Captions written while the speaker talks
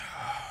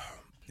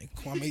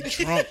Kwame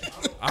drunk.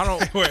 I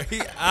don't. Wait,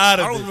 he out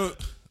of it.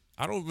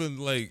 I don't even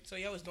like. So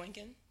y'all was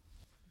drinking?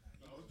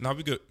 Nah,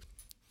 we good.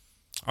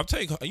 I'm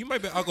telling you, you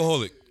might be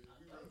alcoholic.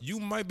 You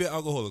might be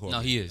alcoholic. No,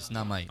 he is.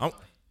 Not Mike.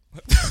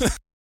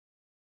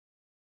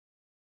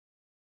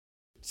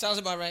 Sounds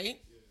about right.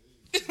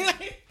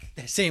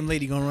 That same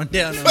lady gonna run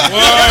down on me.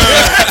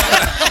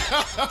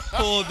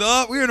 Pulled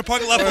up. We were in the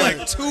parking lot for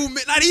like 2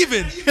 minutes. Not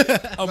even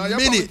a Y'all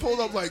minute. pulled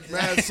up like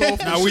mad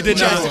soft. Nah, we did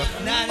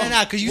not.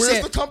 Nah. Because you Where's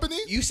said the company?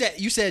 You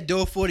said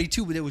door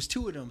 42, but there was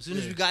two of them. As soon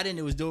as we got in,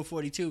 it was door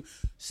 42.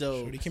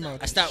 So Shorty came out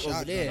with I stopped a over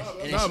shot, there. though.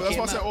 And No, then but that's she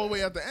why I came said out. all the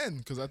way at the end.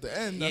 Because at the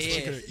end, that's Yeah.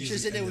 what You should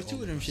have said there was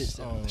two of them shits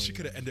though. She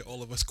could have ended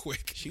all of us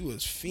quick. She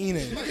was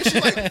fiending.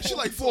 she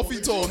like 4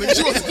 feet tall. Nigga.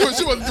 She wasn't doing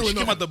She nothing.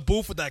 came out the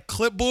booth with that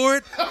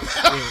clipboard,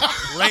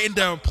 writing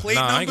down plate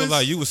Nah, numbers. I ain't gonna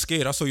lie. You was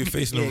scared. I saw your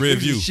face in the rear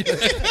view.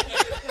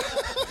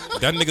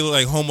 That nigga look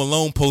like Home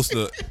Alone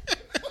poster.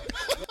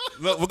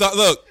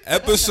 Look.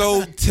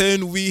 Episode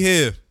 10. We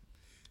here.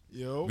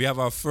 Yo. We have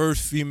our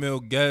first female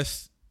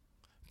guest.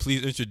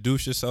 Please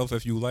introduce yourself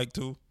if you like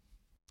to.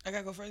 I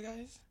gotta go first,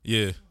 guys.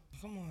 Yeah.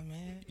 Come on,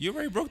 man. You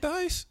already broke the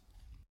ice?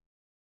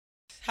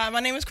 Hi, my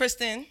name is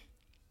Kristen.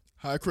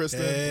 Hi,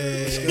 Kristen.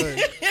 Hey. What's good?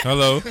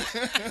 Hello.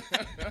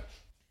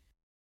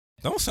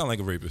 Don't sound like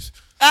a rapist.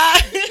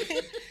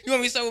 You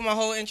want me to start with my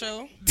whole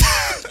intro?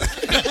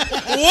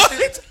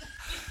 What?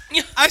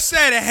 I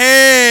said,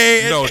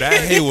 hey. No, that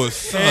hey was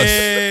sus.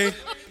 Hey.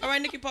 All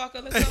right, Nikki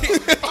Parker, let's go. You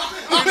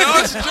know,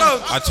 it's a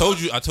joke. I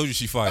told you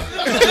she fired.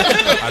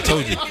 I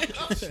told you.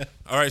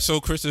 All right, so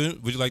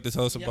Kristen, would you like to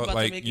tell us Yeah, about to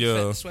like make you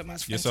your sweat my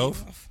Frenchie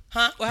yourself? off.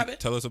 Huh? What happened?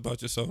 Tell us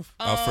about yourself.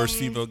 Our first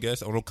female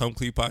guest on the Come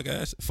Clean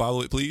podcast.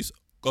 Follow it, please.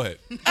 Go ahead.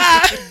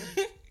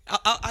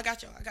 I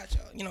got y'all.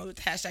 You know, with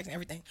hashtags and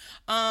everything.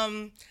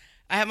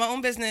 I have my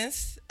own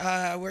business.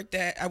 I work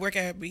at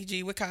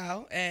BG with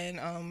Kyle, and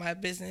my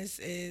business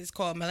is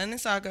called Melanin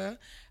Saga.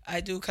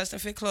 I do custom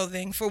fit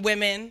clothing for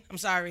women. I'm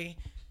sorry,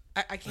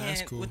 I can't.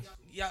 That's cool. With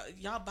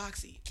y'all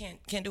boxy.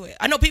 Can't do it.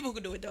 I know people who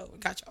can do it though.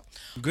 Got y'all.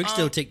 Greg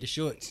still take the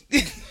shorts.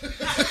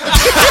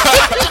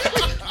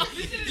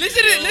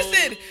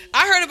 Listen.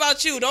 I heard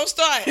about you. Don't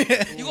start.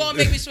 You gonna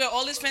make me sweat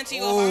all this Fenty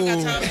off. I don't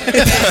got time. For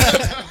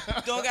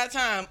that. Don't got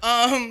time.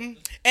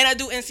 And I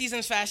do in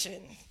seasons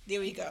fashion. There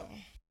we go.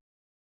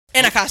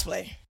 And I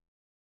cosplay.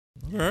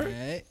 All right.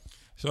 Right.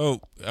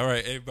 So, all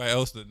right, everybody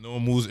else, the no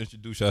moves,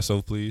 introduce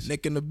yourself, please.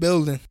 Nick in the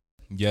building.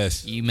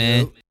 Yes.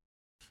 E-man.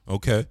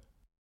 Okay.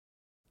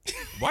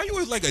 Why you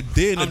always like a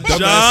deer in the I'm dumbass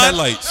John.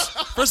 headlights?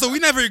 First of all, we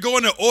never go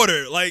in the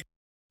order. Like,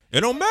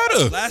 It don't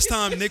matter. last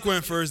time Nick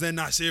went first, then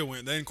Nasir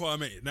went, then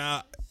Kwame.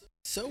 Nah,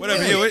 So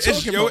whatever. what?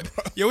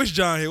 Yo, it's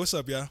John here. What's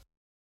up, y'all?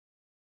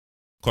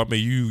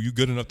 Kwame, you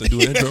good enough to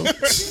do an intro?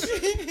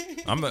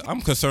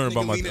 I'm concerned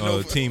about my leaning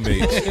over.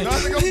 teammates. Nah,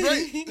 nigga, I'm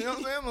great. You know what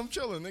I'm saying? I'm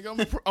chilling,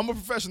 nigga. I'm a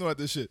professional at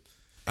this shit.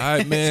 All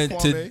right, man.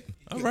 Kwame.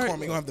 All right.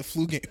 Kwame gonna have the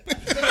flu game.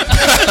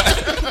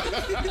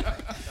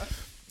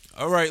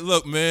 All right,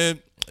 look, man.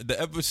 The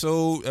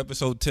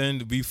episode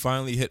 10, we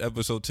finally hit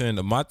episode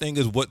 10. My thing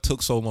is, what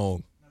took so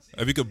long?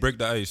 If we could break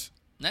the ice.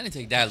 That didn't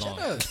take that long.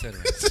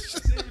 Considering.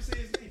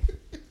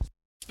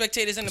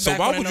 Spectators in the So back.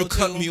 why wanna would you know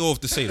cut too. me off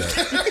to say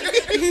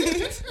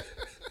that?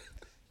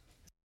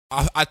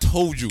 I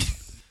told you.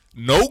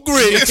 No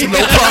grades,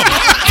 no problem.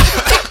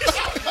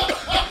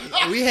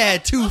 We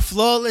had two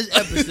flawless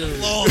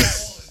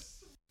episodes.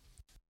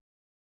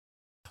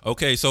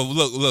 Okay, so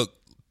look.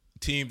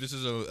 Team, this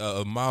is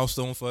a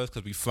milestone for us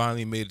because we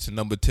finally made it to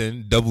number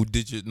 10,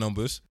 double-digit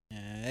numbers. All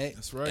right.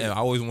 That's right. And I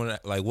always want to,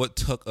 like, what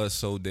took us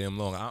so damn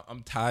long?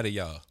 I'm tired of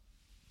y'all.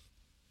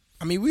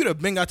 I mean, we would have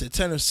been got to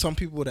 10 if some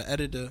people would have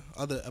edited the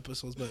other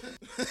episodes, but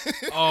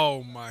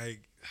Oh, my.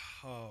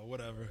 Oh,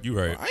 whatever. You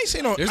right. I ain't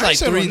saying no. There's I like ain't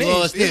saying no three names.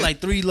 lost. There's Yeah.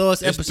 like three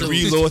lost There's episodes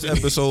 3 lost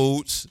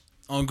episodes.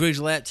 on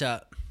Greg's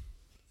laptop.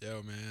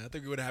 Yo, man. I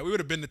think we would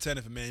have been to 10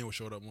 if Emmanuel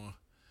showed up more.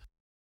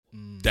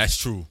 That's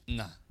true.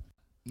 Nah.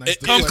 Nice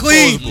to Come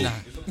play. clean. Nah.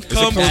 It's a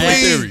Come plausible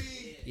clean. theory.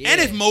 Yeah. And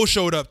if Mo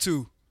showed up,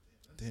 too.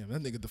 Damn,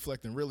 that nigga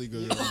deflecting really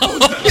good.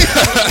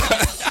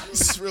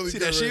 It's really See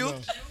good that right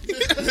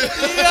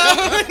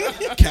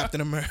shield? now.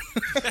 Captain America.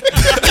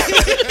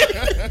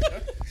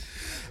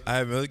 All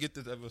right, man, let's get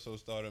this episode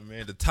started,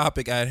 man. The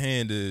topic at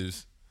hand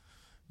is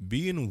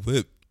being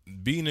whipped,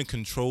 being in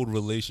controlled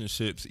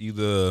relationships,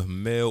 either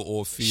male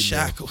or female.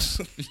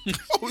 Shackles.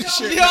 Oh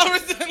shit.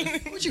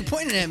 What you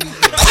pointing at me?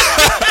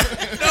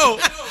 No.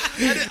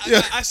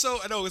 I saw,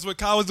 I know, it's when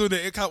Kyle was doing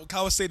it.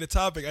 Kyle was saying the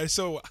topic. I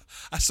saw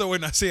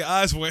when I see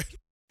eyes went.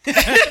 All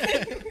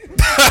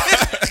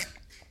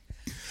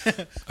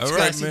Gotta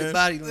right, see the man.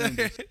 body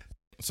language.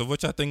 So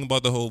what y'all think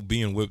about the whole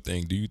being whipped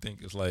thing? Do you think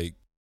it's like,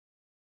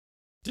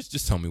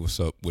 just tell me what's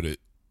up with it?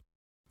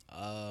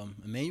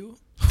 Emmanuel.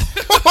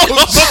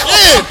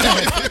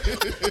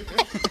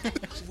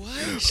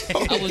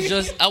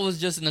 I was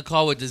just in the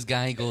car with this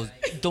guy. He goes,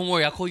 "Don't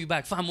worry, I'll call you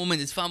back. 5 more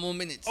minutes. 5 more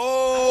minutes."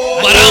 Oh.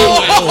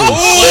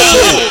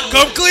 But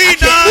Come clean,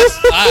 Nas.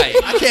 all right.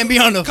 I can't be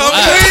on the phone.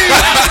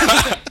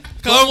 Come clean.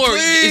 Don't worry,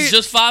 clean. it's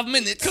just 5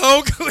 minutes.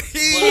 Come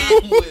clean.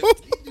 But I'm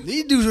whipped.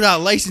 These dudes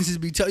without licenses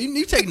be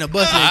you taking a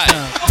bus next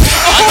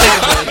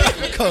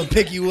time. Come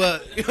pick you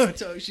up. You don't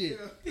talk shit.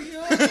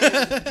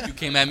 You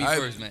came at me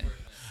first, man.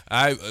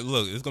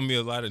 Look, it's gonna be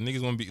a lot of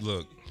niggas gonna be.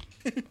 Look,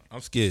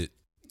 I'm scared.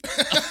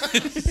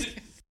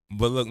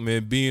 But look,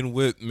 man, being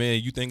whipped,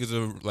 man, you think it's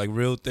a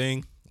real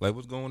thing? Like,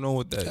 what's going on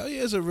with that? Hell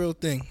yeah, it's a real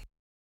thing.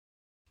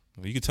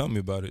 Well, you can tell me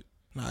about it.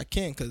 Nah, I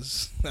can't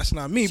because that's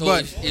not me. So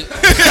but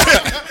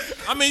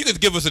I mean, you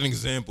could give us an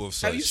example of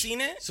such. Have you seen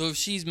it? So if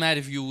she's mad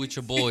if you with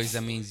your boys,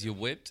 that means you're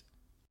whipped?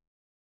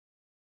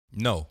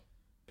 No.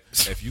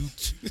 If you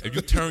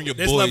turn your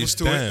There's boys levels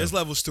to down, it. There's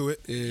levels to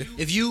it. yeah.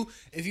 If you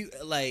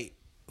like,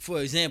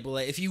 for example,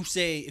 like if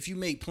you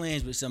make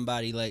plans with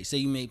somebody, like say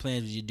you make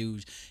plans with your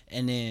dudes,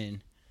 and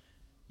then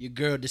your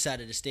girl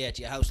decided to stay at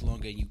your house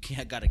longer, and you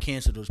gotta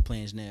cancel those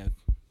plans now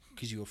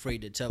because you're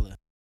afraid to tell her.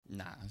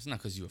 Nah, it's not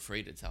because you're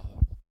afraid to tell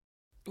her.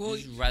 Well,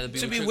 You'd rather be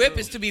to with be your whipped girl.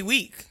 is to be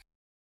weak.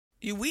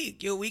 You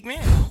weak. You're a weak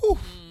man.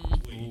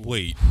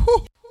 wait.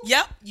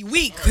 Yep, you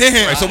weak. All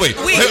right, so wait.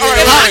 Weak. All If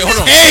right, I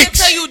hold on. can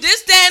tell you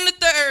this, that, and the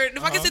third.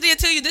 If I can sit there and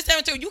tell you this, that,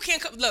 and the third, you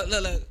can't come.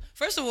 Look.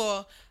 First of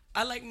all,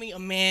 I like me a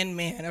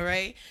man, all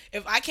right?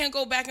 If I can't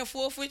go back and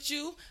forth with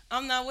you,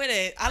 I'm not with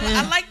it.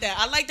 I like that.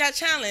 I like that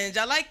challenge.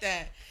 I like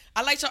that.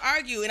 I like to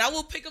argue, and I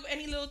will pick up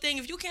any little thing.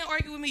 If you can't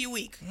argue with me, you're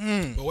weak.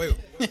 But wait,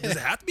 does it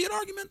have to be an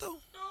argument though?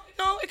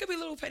 No, it could be a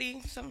little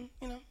petty, something,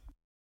 you know.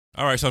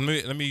 All right, so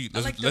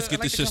let's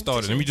get this shit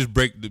started. Let me just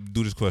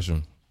do this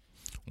question.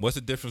 What's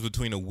the difference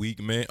between a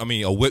whipped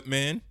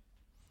man,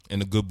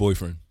 and a good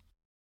boyfriend?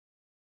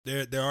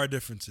 There are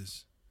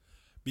differences,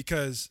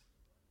 because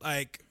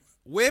like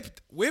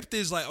whipped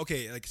is like,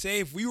 okay, like say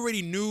if we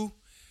already knew,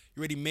 you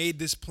already made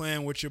this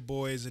plan with your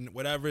boys and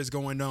whatever is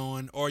going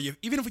on, or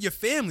even with your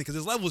family, because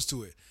there's levels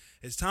to it.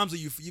 It's times that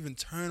you even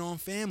turn on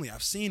family.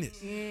 I've seen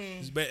it,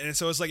 and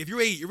so it's like if you're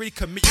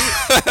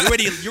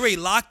already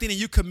locked in and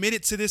you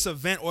committed to this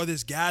event or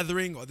this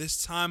gathering or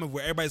this time of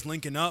where everybody's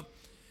linking up,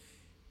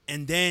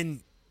 and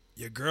then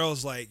your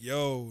girl's like,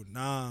 "Yo,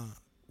 nah,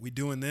 we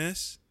doing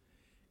this,"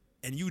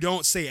 and you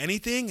don't say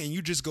anything and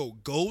you just go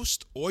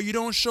ghost, or you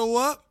don't show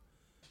up,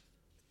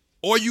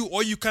 or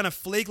you kind of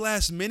flake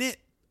last minute,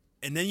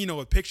 and then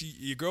a picture,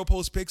 your girl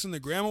posts pics on the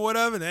gram or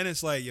whatever, and then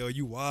it's like, yo,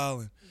 you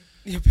wildin'.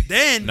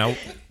 Then No.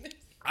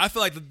 I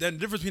feel like the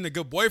difference between a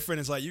good boyfriend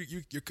is like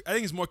you I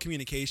think it's more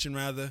communication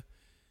rather,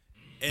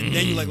 and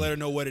then you like let her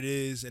know what it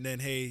is, and then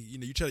hey,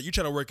 you try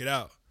to work it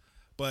out.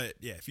 But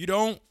yeah, if you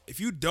don't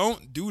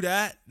do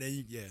that,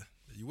 then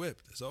you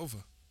whipped. It's over.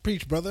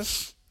 Preach, brother.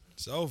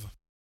 It's over.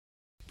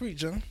 Preach,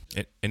 John.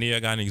 Any of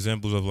y'all got any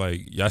examples of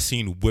like y'all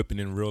seen whipping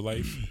in real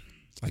life,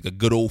 like a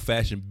good old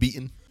fashioned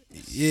beating?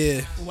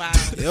 Yeah. Wow.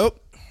 Yep.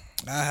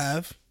 I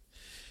have.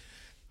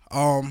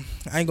 I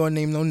ain't gonna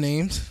name no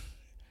names.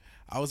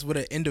 I was with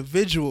an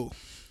individual.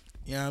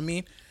 You know what I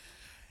mean?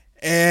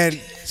 And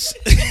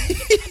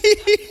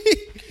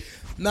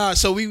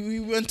so we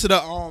went to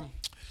the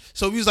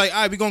so we was like,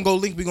 all right, we gonna go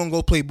link, we gonna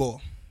go play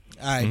ball.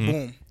 All right,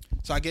 boom.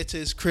 So I get to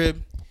his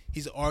crib,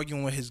 he's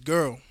arguing with his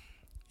girl.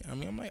 You know what I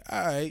mean? I'm like,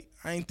 all right,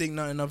 I ain't think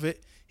nothing of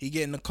it. He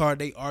get in the car,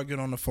 they arguing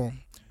on the phone.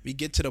 We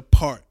get to the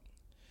park.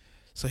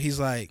 So he's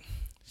like,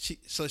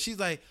 she's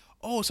like,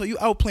 oh, so you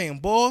out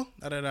playing ball?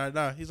 Da da da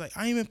da. He's like,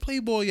 I ain't even play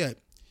ball yet.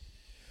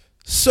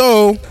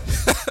 So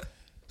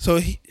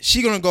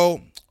she gonna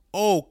go,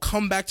 oh,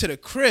 come back to the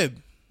crib.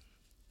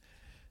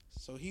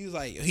 So he's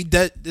like,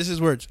 this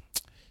is words.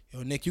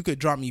 Yo, Nick, you could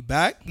drop me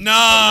back? No.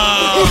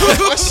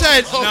 I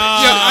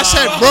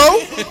said,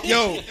 bro,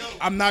 yo,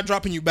 I'm not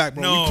dropping you back,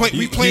 bro. No. We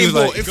He playing was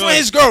ball. like, In front of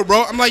his girl,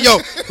 bro. I'm like, yo,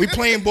 we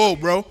playing ball,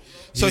 bro.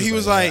 So he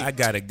was like, I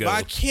gotta go. but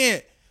I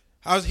can't.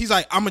 He's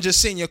like, I'm gonna just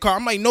sit in your car.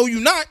 I'm like, no, you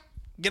not.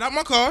 Get out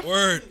my car.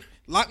 Word.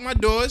 Lock my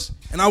doors,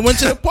 and I went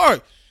to the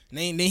park. And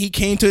then he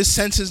came to his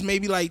senses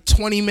maybe like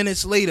 20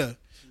 minutes later.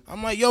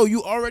 I'm like, yo,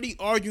 you already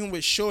arguing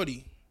with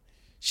Shorty.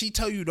 She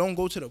tell you don't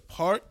go to the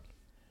park,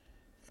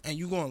 and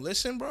you gonna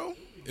listen, bro?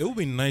 It would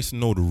be nice to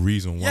know the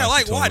reason why. Yeah,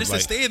 like she told why? him. Just to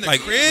stay in the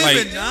like, crib like,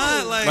 and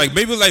not like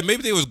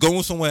maybe they was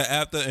going somewhere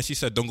after, and she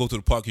said don't go to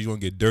the park because you want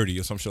to get dirty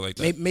or some shit like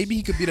that. Maybe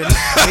he could be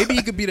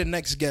the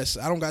next guest.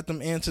 I don't got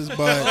them answers,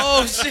 but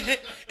Oh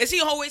shit! Is he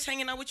always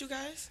hanging out with you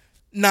guys?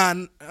 nah.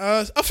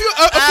 A few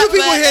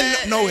people here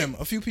know him.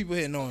 A few people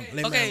here know him.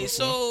 They met him Okay, before.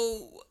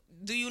 so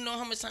do you know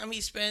how much time he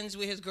spends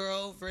with his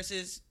girl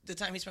versus the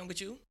time he spent with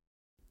you?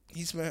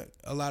 he spent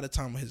a lot of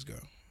time with his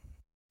girl.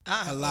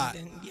 A lot.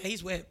 Then, yeah,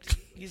 he's whipped.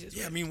 He's just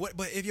yeah, I whipped. mean, what?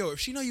 But if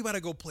she know you about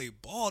to go play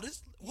ball,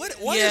 what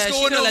yeah, is she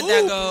going could on? let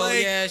that go.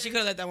 Yeah, she could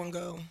have let that one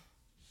go.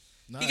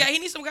 Nah, He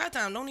needs some guy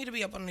time. Don't need to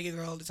be up on the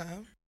girl all the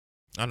time.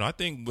 I know. I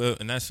think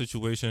in that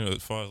situation,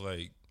 as far as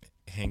like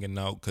hanging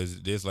out,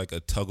 because there's like a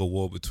tug of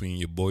war between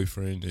your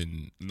boyfriend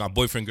and not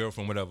boyfriend,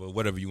 girlfriend,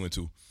 whatever you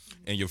into,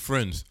 and your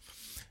friends.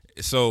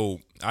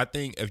 So I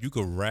think if you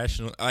could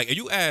if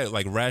you add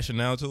like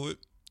rationale to it,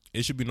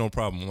 it should be no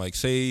problem. Like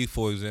say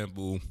for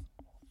example,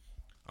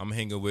 I'm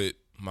hanging with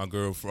my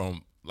girl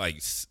from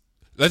like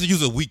let's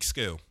use a week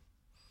scale,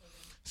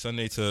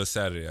 Sunday to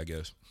Saturday, I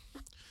guess.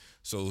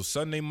 So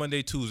Sunday,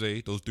 Monday,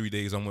 Tuesday, those 3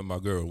 days I'm with my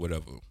girl,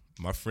 whatever.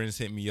 my friends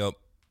hit me up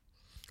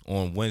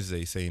on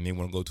Wednesday saying they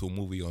want to go to a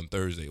movie on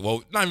Thursday.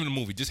 Well, not even a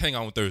movie, just hang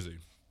out on Thursday.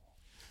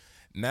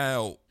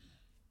 Now,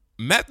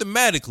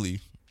 mathematically,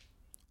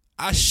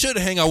 I should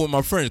hang out with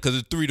my friends because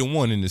it's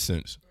 3-1 in this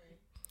sense.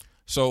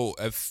 So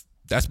if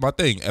that's my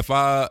thing, if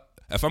I'm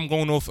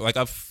going off like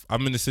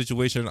I'm in a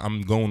situation,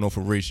 I'm going off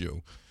a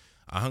ratio.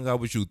 I hung out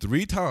with you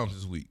 3 times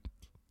this week.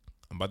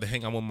 I'm about to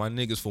hang out with my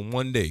niggas for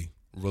 1 day.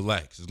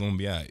 Relax, it's gonna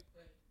be alright.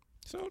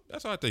 So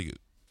that's how I take it.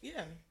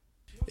 Yeah.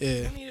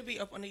 Yeah, We need to be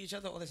up under each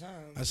other all the time.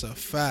 that's a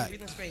fact.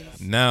 Breathing space.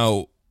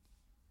 Now,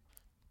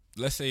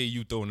 let's say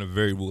you throw in a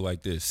variable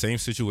like this, same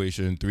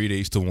situation, 3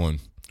 days to 1,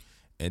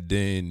 and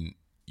then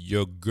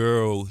your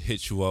girl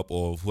hits you up,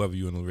 or whoever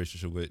you're in a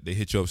relationship with, they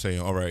hit you up saying,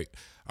 all right,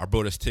 I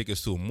brought us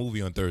tickets to a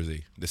movie on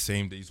Thursday, the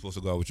same day you're supposed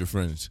to go out with your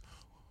friends.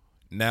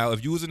 Now,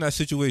 if you was in that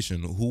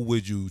situation, who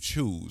would you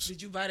choose?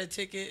 Did you buy the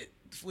ticket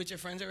with your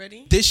friends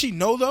already? Did she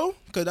know though?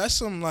 Cause that's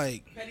some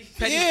like, Petty.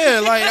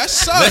 yeah, like that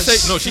sucks. Let's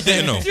say, no, she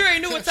didn't know. You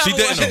already knew what time She it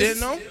didn't was. know. She didn't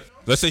know.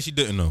 Let's say she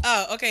didn't know.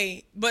 Oh,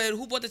 okay. But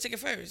who bought the ticket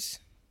first?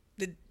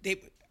 Did they?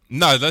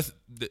 No,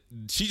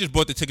 she just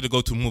bought the ticket to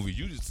go to a movie.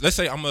 Let's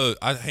say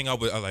I hang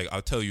out with,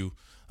 I'll tell you,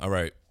 all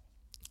right,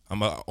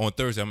 on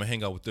Thursday I'm gonna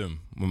hang out with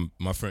them, with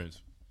my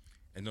friends,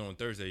 and then on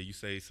Thursday you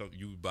say something,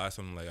 you buy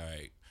something like, all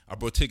right, I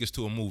brought tickets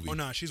to a movie. Oh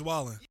nah, she's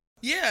wilding.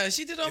 Yeah,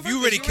 she did on If purpose. you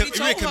already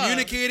told her.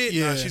 communicated,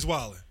 Yeah. nah, she's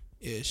wilding.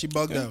 Yeah, she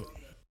bugged out.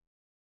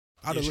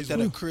 I'd have she's looked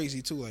at her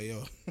crazy too, like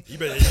yo. You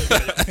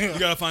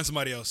gotta find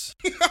somebody else.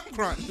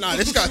 Nah,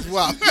 this guy's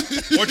wild.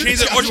 Or change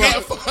it. Or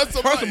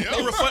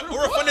refund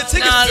the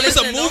tickets. Nah, If it's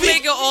a listen, don't movie.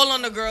 make it all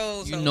on the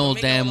girls. You though. know Don't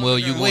make it damn all well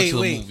on the you girls. going to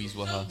Wait. movies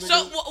with her.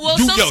 So, well,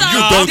 You sometimes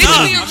don't there do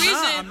could be a movies.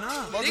 reason. There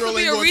girl could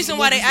be ain't a going reason to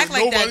why they movies act with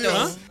like that,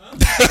 nobody,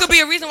 though. There could be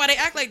a reason why they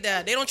act like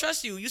that. They don't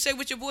trust you. You say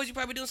with your boys, you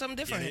probably doing something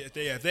different. There'd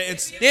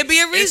be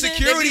a reason.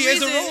 Insecurity There'd is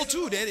be a reason. role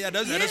too. That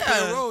does play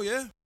Yeah. a role.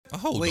 Yeah.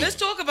 Oh, Wait. Let's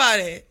talk about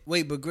it.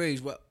 Wait, but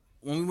Graves,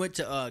 when we went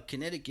to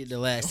Connecticut the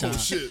last time, Oh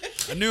shit.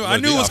 I knew Look,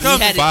 it was we coming.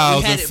 had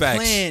Files we had and it facts.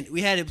 planned.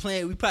 We had it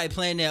planned. We probably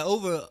planned that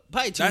over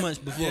probably 2 That- months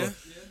before. yeah.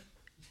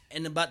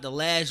 And about the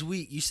last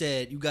week, you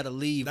said you got to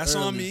leave. That's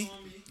on me.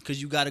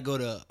 because you got to go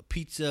to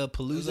Pizza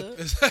Palooza.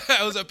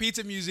 It was a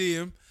pizza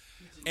museum,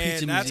 and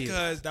Pizza that's museum.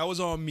 because that was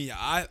on me.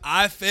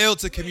 I failed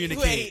to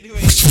communicate.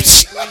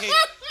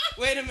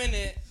 Wait a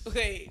minute.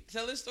 Wait,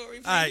 tell the story.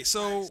 Please. All right,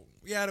 so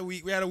we had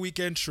a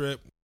weekend trip.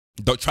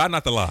 Don't try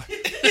not to lie.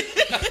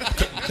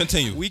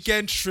 Continue.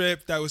 Weekend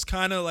trip that was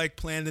kind of like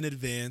planned in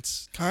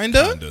advance.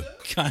 Kinda.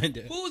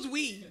 Kinda. Who's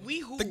we? We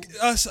who?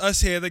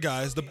 Us here, the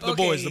guys, the Okay.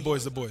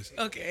 boys.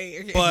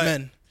 Okay. But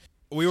Men.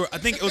 we were. I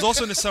think it was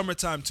also in the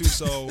summertime too.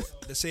 So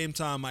at the same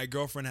time, my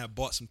girlfriend had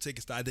bought some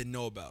tickets that I didn't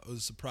know about. It was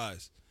a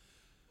surprise,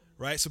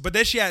 right? So, but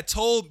then she had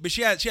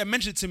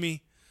mentioned it to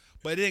me,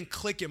 but it didn't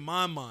click in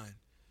my mind.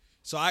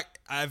 So I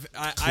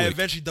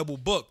eventually double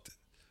booked,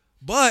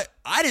 but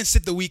I didn't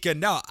sit the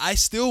weekend out. I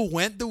still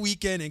went the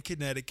weekend in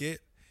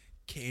Connecticut,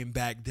 came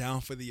back down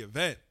for the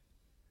event.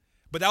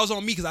 But that was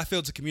on me because I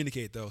failed to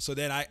communicate though. So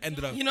then I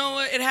ended up. You know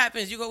what? It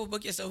happens. You go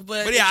book yourself,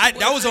 but But yeah,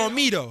 that was on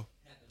me though.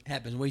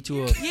 Happens way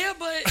too often. Yeah,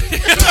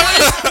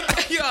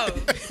 but yo,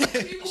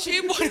 she.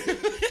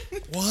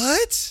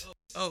 What?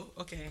 Oh,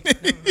 okay.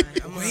 Never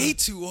mind. I'm Way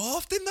too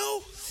often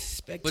though.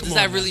 But does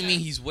that really mean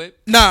he's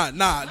whipped? Nah. That's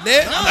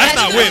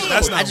not whip.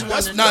 That's not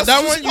whip. Nah,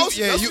 that one. That's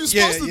what you're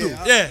supposed to do.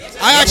 Yeah.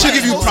 I actually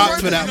give you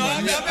props for that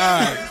one.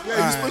 All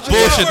right.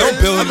 Bullshit.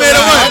 Don't build him made it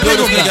out. work. Build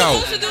this nigga What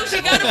out. supposed to do?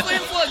 She got it for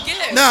him for a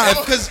gift. Nah,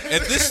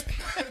 because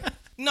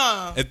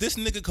Nah. If this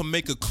nigga could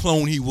make a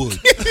clone, he would.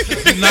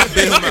 Do not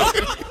bail him out.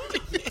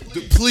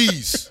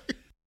 Please.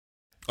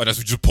 Oh, that's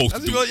what you're supposed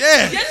to do.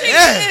 Yeah.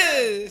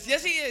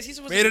 Yes, he is. He's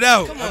supposed Made to it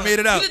out. Come I on. made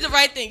it out. You did the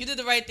right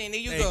thing. There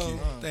you go.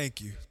 Thank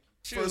you.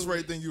 First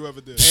right thing you ever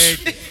did.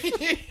 Thank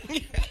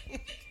you.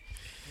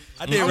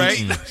 I did right.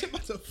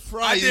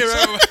 I did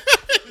right.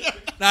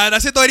 Nah,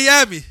 that's it. Thought he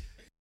had me.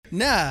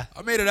 Nah.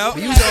 I made it out.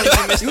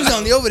 He was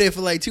only over there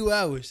for like 2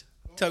 hours.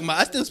 Talking about,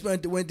 I still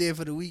went there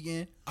for the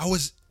weekend. I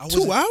was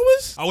 2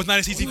 hours. I was not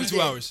in CT for 2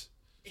 hours.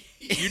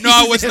 You know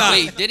I was not.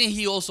 Wait, didn't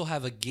he also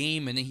have a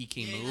game and then he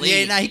came Yeah,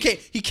 late? nah, he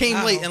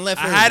came late and left.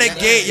 I early. had a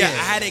game. Yeah, I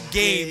had a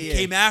game. Yeah.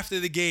 Came after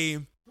the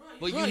game.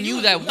 But you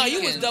knew that No,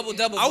 you was weekend.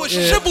 double. I was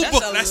Yeah. triple That's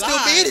booked. a And I still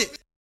lie. made it.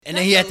 And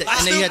then he had to, I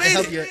and then still you had to made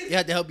help it. you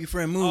had to help your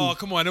friend move. Oh,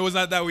 come on. It was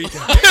not that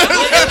weekend.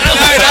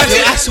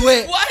 I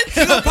swear. What?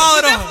 He gonna pile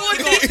it on.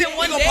 4 days in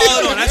one gonna day. pile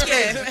it on. That's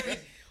Yeah.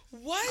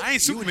 What? I ain't You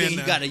Superman think he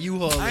now. got a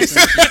U-Haul or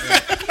something.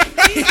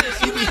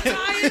 Jesus, you not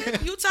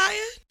tired? You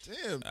tired?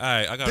 Damn. All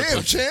right, I got a Damn,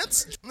 question.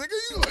 Chance. Nigga,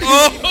 you like.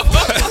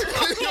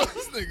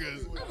 This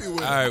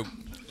nigga. All right.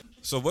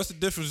 So what's the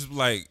difference,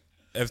 like,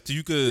 if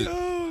you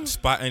could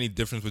spot any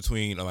difference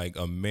between like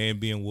a man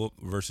being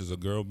whooped versus a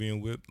girl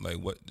being whipped? Like,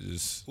 what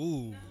is?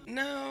 Ooh.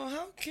 No,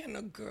 how can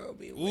a girl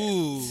be whipped?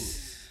 Ooh.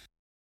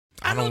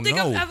 I don't think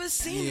know. I've ever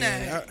seen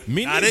that.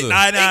 Me Nah, neither.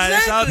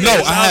 that's out there. No,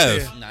 That's I out have.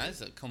 there. Nah, it's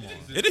a, come on.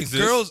 It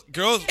exists.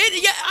 Girls.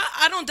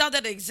 I don't doubt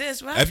that it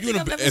exists. But I If don't think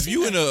I've ever if seen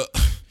you that. in a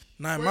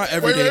Nah, in my Wait,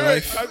 everyday wait,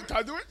 wait. life. Can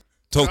I do it?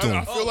 Talk to I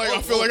him.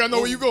 feel like I know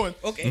where you're going.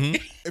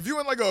 Okay. If you're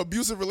in like an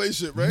abusive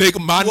relationship, right? Make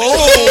my Whoa, no.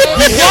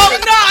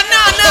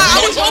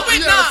 I was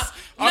hoping Yes.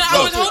 I was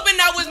felt it. hoping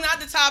that was not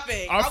the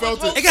topic. I felt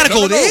it. hoping- It gotta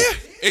go there.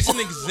 It's an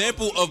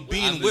example of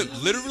being whipped,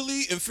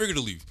 literally and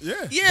figuratively. Yeah.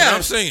 But Yeah.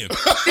 I'm saying,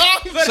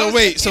 So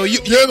wait, so you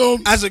Get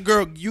him. as a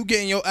girl, you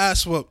getting your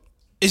ass whooped?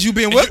 Is you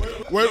being whipped?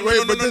 Wait,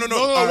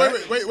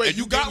 wait. if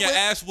you got your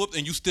ass whooped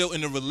and you still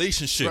in a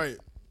relationship, Right.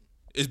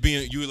 it's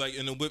being you like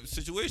in a whipped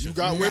situation. You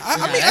got whipped.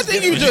 I mean, I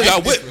think you You just.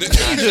 got whipped.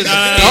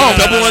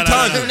 Double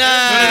entendre.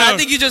 Nah, I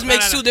think you just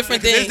make two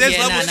different things. There's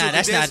Yeah, levels to it.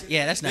 that's There's- not.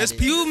 Yeah, that's not. there's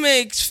it. You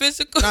mix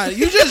physical. Nah,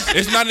 you just.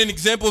 It's not an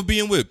example of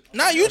being whipped.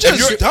 Nah, you If just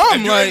you're, dumb.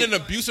 if you're Like, in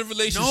an abusive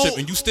relationship No.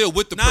 and you still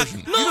with the Nah,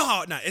 person, you know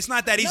how? Nah, it's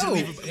not that easy to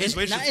leave a it's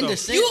relationship. not in the though.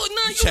 same. You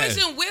Chad.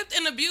 mixing whipped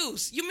and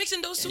abuse. You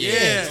mixing those two. Yeah.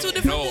 things. It's two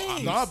different No,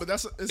 things. Nah, but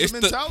it's it's a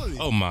mentality.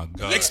 oh my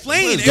god.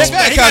 Explain. Go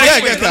ahead, Kyle,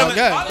 go ahead, Kyle, go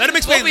ahead. Let him Both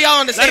explain. of y'all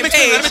on the Let him same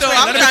explain, page, let him so explain,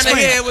 I'm let him trying to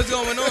explain. hear what's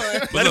going on.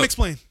 But Let him look,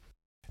 explain.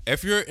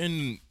 If you're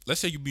in, let's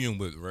say you're being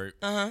whipped, right?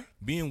 Uh-huh.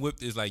 Being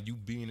whipped is like you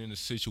being in a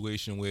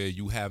situation where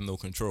you have no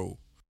control.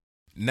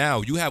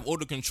 Now you have all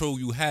the control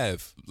you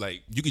have.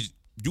 Like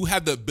you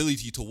have the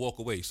ability to walk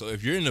away. So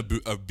if you're in an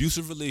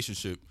abusive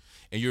relationship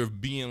and you're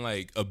being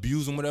like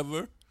abused and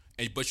whatever,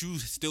 but you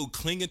still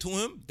clinging to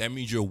him, that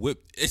means you're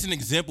whipped. It's an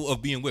example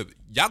of being whipped.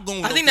 Y'all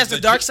going? I think that's the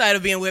dark side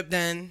of being whipped.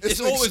 Then It's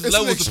an always an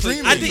levels of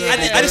extreme I think.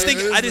 example. I just think.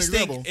 It is I an just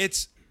think example.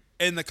 it's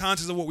in the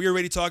context of what we're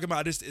already talking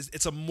about.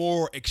 It's a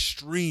more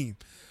extreme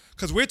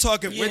because we're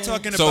talking. We're Yeah.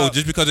 talking So about.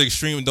 just because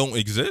extreme don't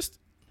exist,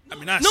 I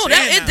mean, not No, saying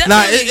that- that.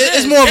 nah, definitely it's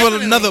exists, more of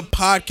definitely. another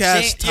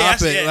podcast Saying-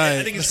 topic. Yeah, I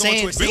Like, think it's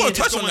saying- going to. we're gonna it's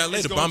touch going- on that later.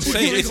 it's But going I'm to-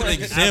 saying it's an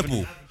avenue.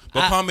 example.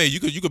 But Kwame,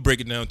 you could break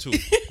it down too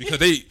because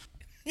they.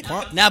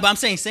 Nah, but I'm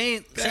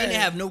saying they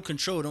have no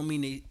control don't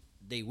mean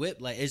they whip.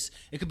 Like it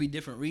could be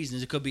different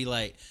reasons. It could be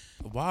like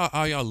Why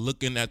are y'all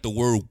looking at the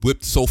word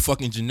whipped so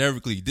fucking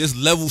generically? There's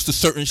levels to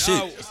certain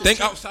shit. Think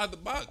outside the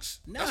box.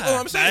 That's Nah. all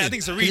I'm Nah, saying. I think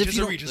it's a reach. if It's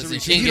you a don't- reach. It's a Listen,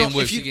 reach. she ain't you getting don't-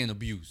 whipped. if you- She getting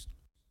abused.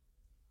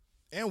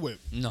 And whip.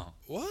 No.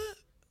 What?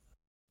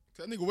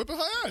 That nigga whipping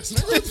her ass.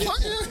 Nigga, fuck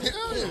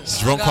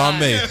yeah. Drunk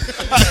Kwame.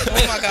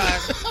 Oh my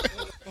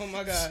god. Oh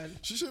my god.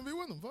 She shouldn't be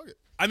with him. Fuck it.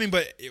 I mean,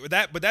 but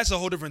that's a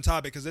whole different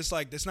topic because it's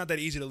like it's not that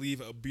easy to leave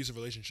abusive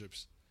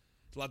relationships.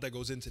 There's a lot that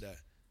goes into that.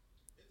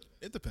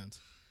 It depends.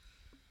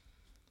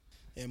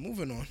 yeah,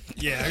 moving on.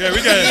 Yeah, okay, we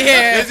got it.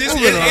 Yeah.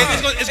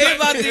 It's They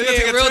about to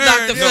get real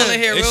Dr. Phil in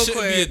here it real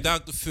shouldn't be a quick.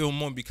 Dr. Phil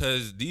moment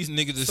because these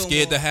niggas are Phil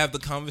scared to Moore. have the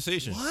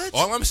conversation. What?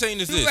 All I'm saying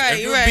is this: right,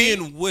 if you're right.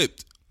 being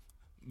whipped,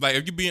 like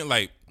if you're being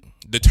like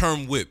the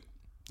term whip,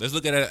 let's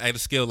look at it at a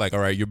scale. Like, all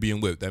right, you're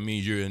being whipped. That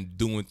means you're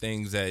doing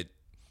things that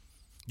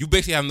you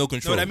basically have no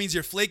control. No, that means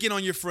you're flaking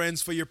on your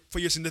friends for your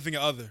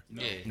significant other.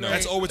 No.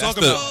 That's all we're That's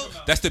talking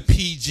about. That's the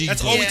PG.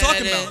 That's version. all we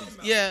talking that about.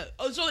 is. Yeah.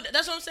 Oh, so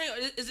that's what I'm saying.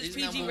 Is it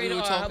Isn't that PG what we rated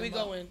were R? How talking we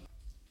about? going?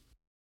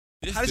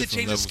 There's How does it different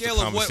change the levels scale of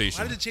what? conversation.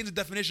 How does it change the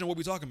definition of what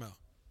we're talking about?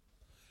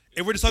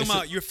 If we're just talking It's a-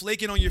 about you're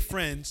flaking on your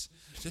friends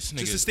This just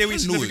nigga- to stay with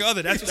I your knew significant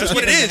it. other, that's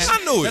what it is. I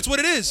knew it. That's what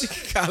it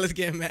is. Kyle is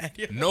getting mad.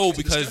 No,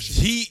 because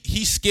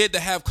he's scared to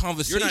have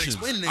conversations.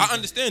 explaining I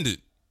anything.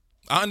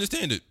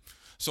 understand it.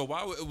 So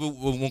why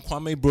when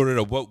Kwame brought it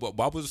up,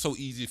 why was it so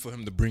easy for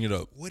him to bring it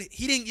up?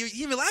 He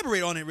didn't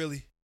elaborate on it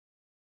really.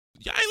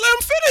 Y'all ain't let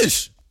him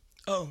finish.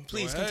 Oh,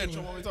 please Go ahead,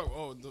 continue. what we talk.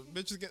 Oh, the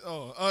bitches get.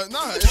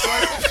 Nah. It's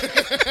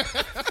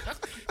like,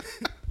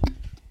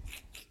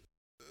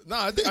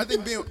 nah, I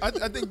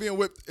think being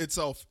whipped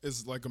itself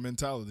is like a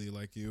mentality.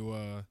 Like you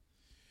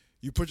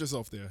put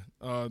yourself there.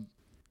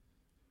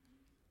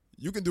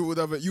 You can do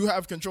whatever. You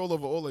have control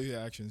over all of your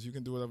actions. You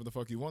can do whatever the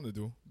fuck you want to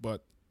do.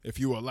 But if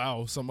you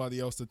allow somebody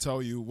else to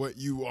tell you what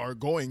you are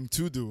going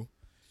to do,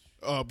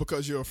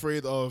 because you're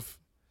afraid of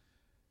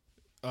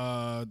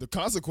the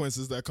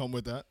consequences that come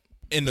with that.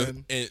 In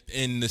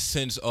the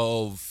sense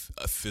of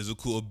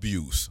physical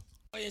abuse.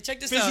 Oh yeah, check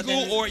this out.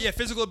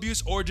 Physical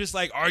abuse or just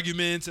like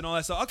arguments and all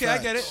that stuff. Okay, I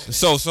get it.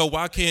 So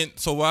why can't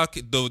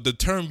the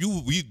term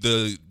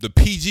the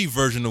PG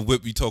version of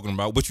what we talking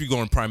about, which we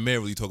going to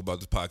primarily talk about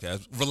this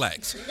podcast.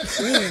 Relax.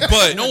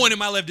 But No one in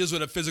my life deals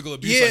with a physical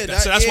abuse Yeah, like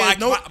that. So that's why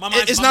my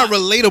mind, it's my not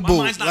mind- relatable.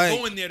 My mind's not Like,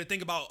 going there to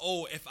think about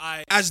if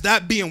I. as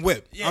that being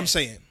whipped, Yeah. I'm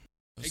saying.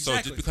 So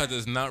Exactly. just because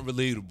it's not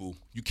relatable,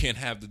 you can't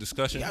have the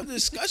discussion. We have the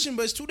discussion,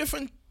 but it's two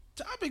different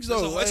topics, It's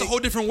though. a Like, whole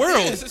different world.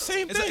 Yeah, it's the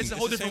same thing. It's a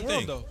whole It's the different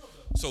same world thing. though.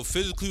 So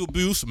physical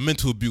abuse,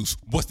 mental abuse.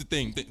 What's the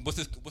thing? What's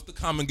the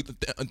common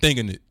thing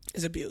in it?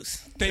 It's abuse.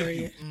 Thank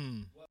Period.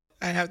 you.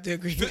 I have to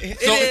agree.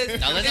 It So-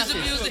 is. Now, let's It's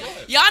not say-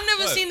 abuse. Y'all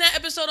never What? seen that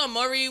episode on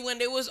Murray when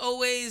there was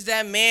always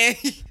that man.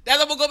 That's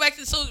what we'll go back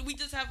to. So we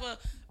just have a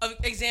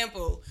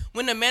example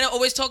when the men are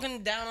always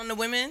talking down on the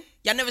women.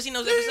 Y'all never seen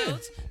those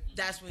episodes?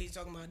 That's what he's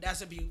talking about. That's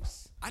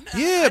abuse.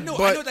 yeah, I know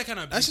but that kind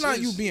of that's abuse not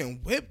is. you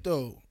being whipped,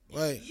 though.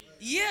 Like,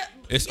 Yeah.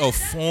 It's a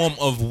form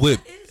of whip.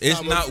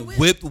 It's not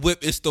whip.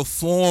 It's the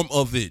form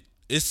of it.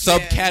 It's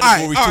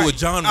subcategory to a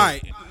genre. All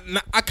right,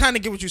 now, I kind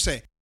of get what you're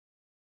saying.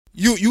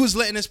 You was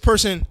letting this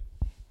person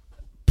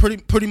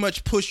pretty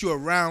much push you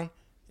around,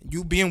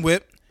 you being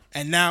whipped,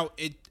 and now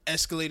it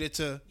escalated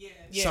to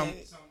Yeah. some.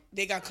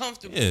 They got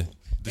comfortable. Yeah.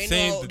 They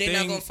same- know the they're not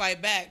thing- gonna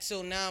fight back.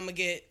 So now I'm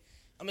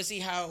gonna see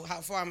how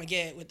far I'm gonna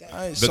get with that. All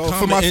right, The so for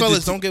common my fellas,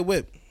 entity- don't get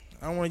whipped.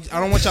 I don't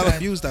want y'all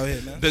abused out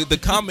here, man. The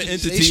common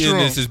entity in strong.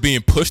 this is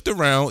being pushed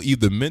around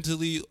either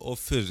mentally or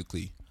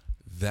physically.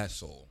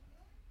 That's all.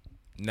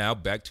 Now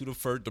back to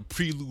the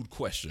prelude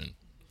question.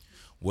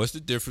 What's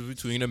the difference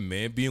between a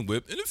man being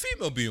whipped and a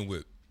female being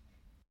whipped?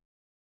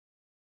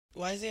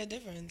 Why is there a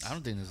difference? I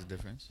don't think there's a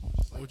difference.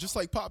 Well, just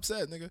like Pop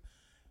said, nigga.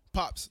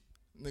 Pops,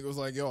 nigga was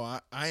like, yo,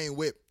 I ain't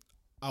whipped.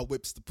 I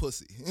whips the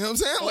pussy. You know what I'm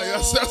saying? Like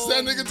that's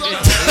that nigga talking.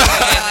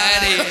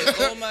 That is.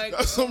 Oh my god.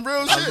 That's some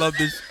real shit. I love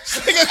this.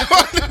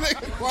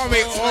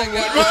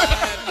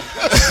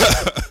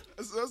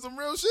 That's some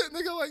real shit,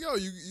 nigga. Like,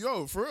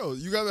 yo, for real,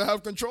 you gotta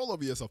have control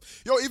over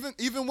yourself. Yo,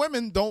 even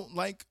women don't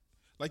like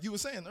you were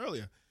saying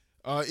earlier.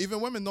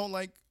 Even women don't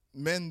like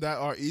men that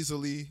are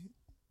easily.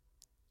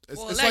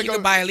 Well, like you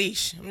can buy a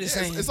leash. I'm just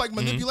saying. It's like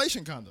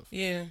manipulation, kind of.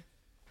 Yeah.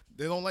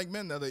 They don't like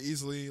men that are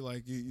easily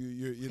like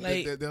you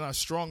Like- they're not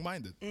strong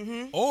minded.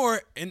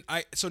 Or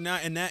so now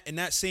in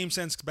that same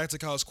sense, back to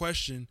Kyle's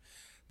question,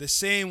 the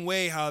same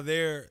way how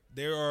there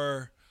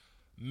are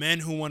men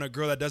who want a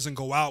girl that doesn't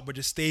go out but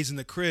just stays in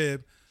the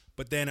crib,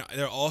 but then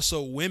there are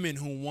also women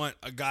who want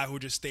a guy who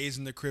just stays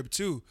in the crib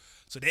too.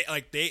 So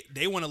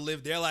they want to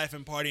live their life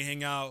and party,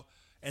 hang out,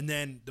 and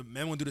then the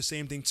men will do the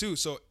same thing too.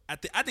 So I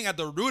think at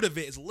the root of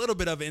it is a little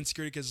bit of an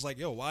insecurity because it's like,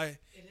 yo, why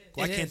It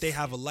can't is. they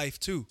have a life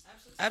too?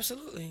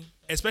 Absolutely.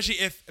 Especially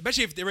if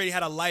they already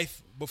had a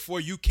life before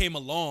you came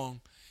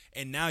along,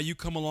 and now you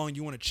come along,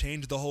 you want to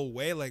change the whole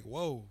way. Like,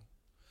 whoa.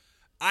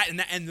 And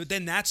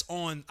then that's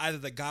on either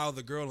the guy or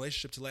the girl in a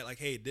relationship to like,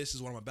 hey, this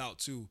is what I'm about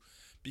too,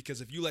 because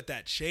if you let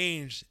that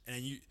change, and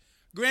you,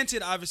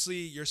 granted, obviously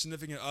your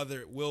significant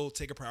other will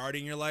take a priority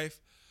in your life,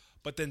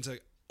 but then to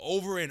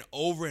over and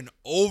over and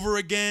over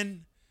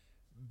again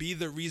be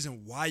the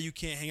reason why you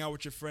can't hang out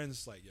with your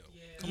friends, like, yo,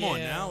 come on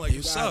Yeah. now, like, You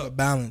what's gotta have a up?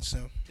 balance.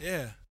 So.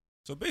 Yeah.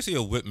 So basically,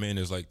 a whip man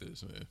is like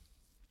this, man.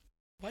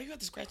 Why you have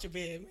to scratch your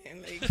beard,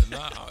 man? Like,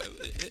 Nah,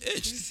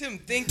 it's just him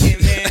thinking,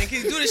 man.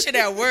 He's doing this shit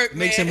at work,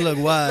 Makes man. him look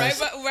wise.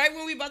 Right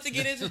when we about to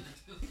get into,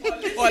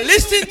 or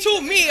listen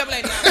to me, I'm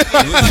like,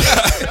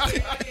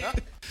 nah.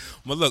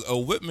 But look, a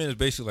whip man is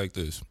basically like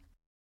this.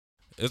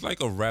 It's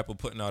like a rapper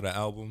putting out an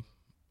album,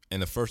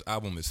 and the first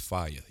album is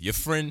fire. Your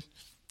friend's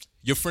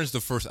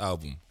the first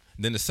album.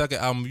 Then the second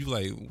album, you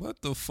like,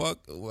 what the fuck?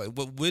 Like,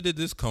 where did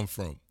this come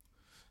from?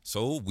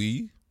 So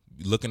we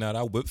looking at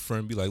our whip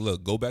friend, be like,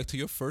 look, go back to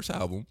your first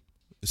album,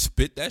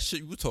 spit that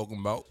shit you were talking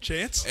about,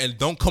 Chance? and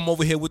don't come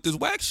over here with this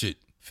whack shit.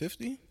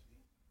 50?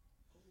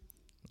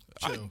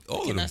 Chill.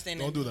 All of Cannot them. stand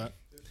Don't it. do that.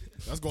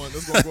 That's going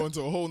to go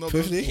into a whole nother.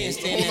 50? Can't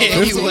stand Yeah,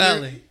 that. he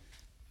wildin'.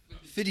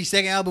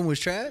 52nd album was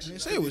trash. I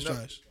didn't say it was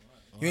trash.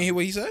 You ain't hear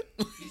what he said?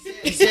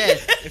 He said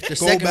if the Go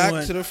second back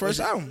one, to the first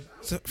album.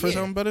 First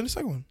album better than the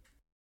second one.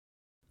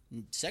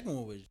 second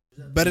one was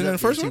Better than the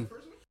first one?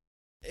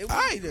 It was,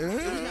 Alright, it was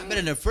not better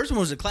than the first one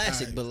was a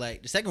classic, but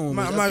like the second one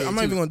was I'm up not there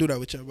even too. gonna do that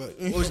with you, but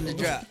What was in the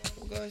drop?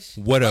 Oh gosh,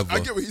 Whatever. I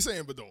get what he's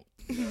saying, but don't.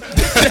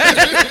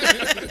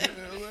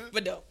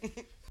 but no.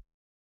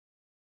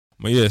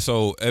 But yeah,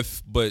 so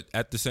but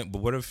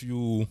what if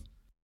you,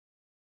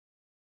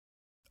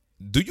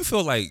 do you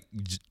feel like,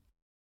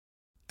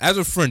 as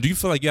a friend, do you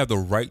feel like you have the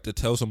right to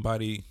tell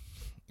somebody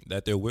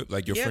that they're whipped,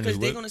 like your Yeah, friend is because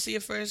they're whipped? gonna see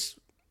it first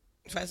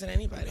faster than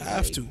anybody. I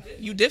have Like, to.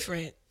 You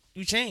different.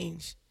 You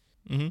change.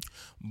 Mm-hmm.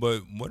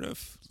 But what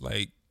if,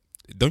 like,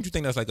 don't you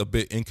think that's like a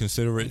bit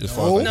inconsiderate as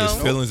far as like, No.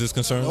 his feelings is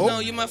concerned? No,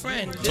 you're my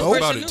friend. This Talk person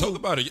about knew. it. Talk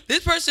about it.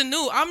 This person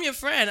knew. I'm your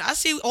friend. I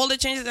see all the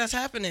changes that's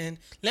happening.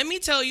 Let me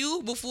tell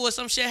you before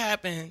some shit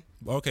happen.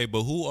 Okay,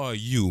 but who are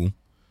you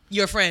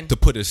Your friend. to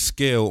put a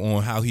scale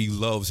on how he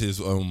loves his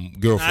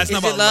girlfriend? Nah, it's Is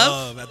not it about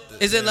love? at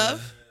the- Is it yeah.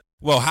 love?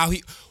 Well,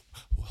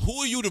 who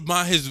are you to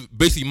mind his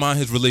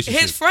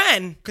relationship? His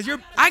friend. Cause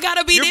I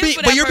gotta be there for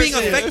that but you're being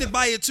person. affected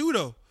by it too,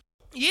 though.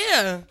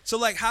 Yeah. So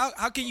like, how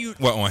can you?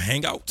 What, on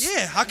Hangouts?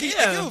 Yeah, how can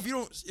Yeah.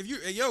 you? If you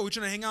we're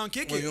trying to hang out and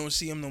kick when it. you don't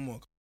see him no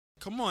more.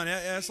 Come on,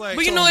 that's like.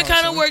 But you know, it Talking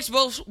kind about of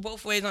works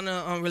both ways on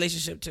a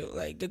relationship too.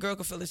 Like the girl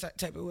could feel this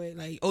type of way.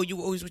 Like, oh, you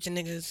were always with your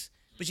niggas,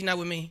 but you're not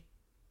with me.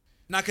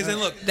 Nah, cause then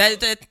look,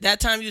 That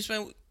time you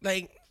spent,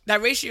 like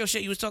that ratio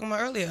shit you was talking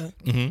about earlier.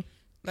 Mm-hmm.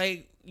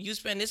 Like you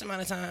spend this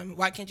amount of time.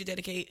 Why can't you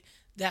dedicate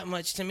that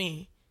much to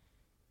me?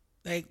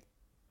 Like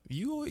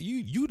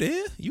You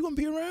there? You gonna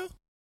be around?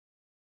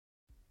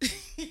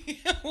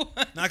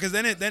 nah, cause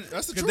then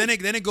That's the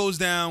then it goes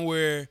down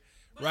where.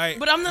 Right,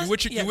 But I'm not- You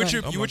with yeah, you with go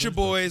your ahead. you with your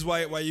boys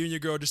while you and your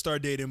girl just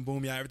start dating.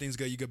 Boom, yeah, everything's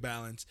good. You get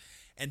balance,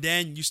 and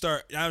then you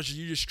start. Now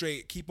you just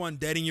straight keep on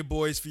dating your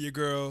boys for your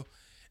girl,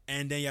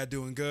 and then y'all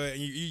doing good,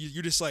 and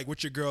you just like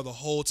with your girl the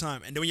whole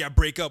time, and then when y'all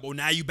break up, well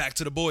now you back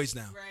to the boys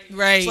now.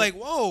 right. It's like,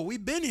 whoa,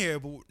 we've been here,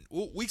 but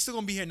we still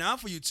gonna be here now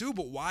for you too.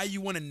 But why you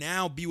want to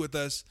now be with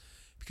us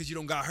because you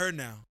don't got her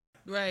now?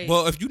 right.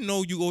 Well, if you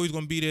know you always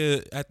gonna be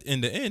there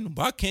in the end,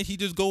 why can't he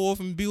just go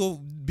off and be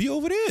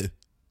over there?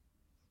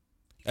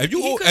 If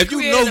you He could've if you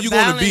know created a you're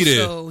gonna be balance, there,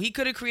 though. He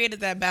could have created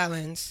that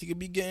balance. He could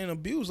be getting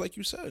abused, like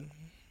you said.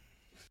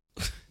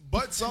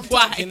 But sometimes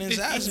Why? Getting his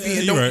ass beat. Yeah,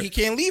 and you're don't- right. He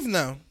can't leave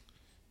now.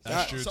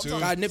 That's true too.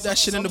 sometimes- Gotta nip that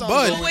shit in the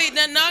sometimes bud. But wait,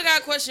 now I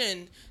got a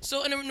question.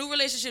 So in a new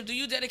relationship, do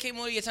you dedicate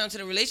more of your time to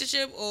the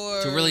relationship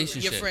or To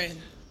relationship. your friend?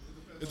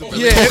 Yeah, Talk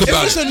if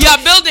about it's it. a new, Y'all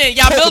building.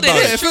 about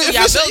yeah, It's true. if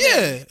Y'all it's a, building.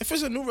 yeah, if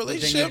it's a new Then your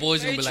relationship, boys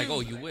gonna be Very like, true. oh,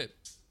 you whip.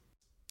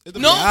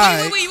 No,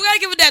 Alright. wait. You gotta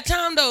give it that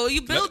time though.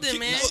 You building,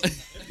 man.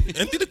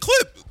 Empty the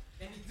clip.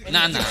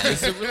 Nah,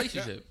 it's a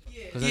relationship.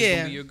 Because that's Yeah.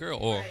 gonna be your girl.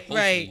 Or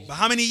Right. But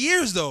how many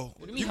years though?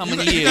 What do you mean? How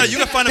many You years?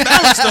 gotta find a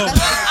balance though.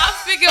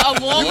 I figure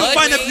along the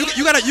Find way, a,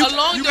 you gotta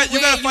along you the gotta, way, you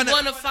gotta find you a,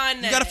 wanna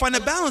find that. you gotta find a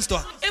balance though.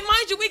 And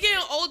mind you, we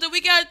getting older.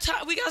 We got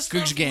time. We got stuff.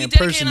 Scrooge We getting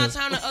dedicating our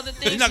personal. time to other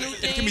things. You're not, new you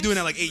things. can't be doing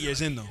that like 8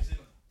 years in though.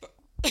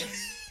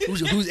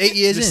 Who's 8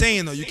 years Just in?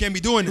 saying though, you can't be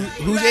doing that.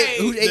 Who's Right.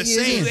 who's 8 Just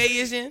years saying. in? You 8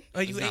 years in?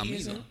 Are you It's 8 not me,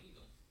 years in? though.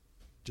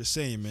 Just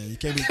saying, man. You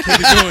can't be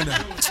doing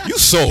that. You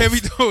soft. Can't be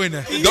doing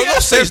that.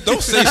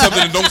 Don't say something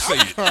and don't say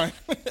it.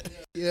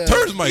 yeah.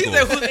 Turns He Michael.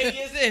 said, "Who's 8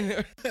 years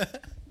in?"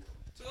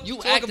 You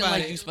Talk acting about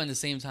like it. you spend the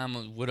same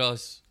time with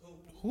us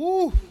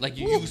Woo. like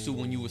you used to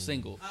when you were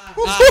single.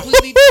 It's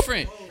completely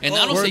different. And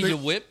I don't say Word, you're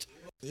whipped.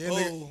 Yeah,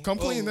 nigga. Come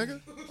clean,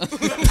 nigga.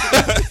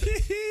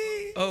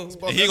 Oh,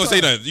 And he ain't gonna say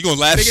nothing. You gonna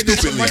laugh Nigga did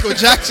some stupidly. Michael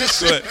Jackson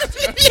shit.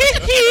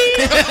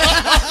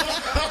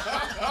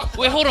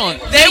 Wait, hold on.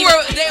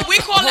 we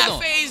call Hold that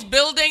on. phase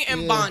building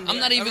and bonding. I'm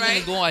not even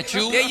alright? gonna go at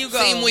you. There you go.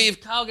 Same way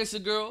if Kyle gets a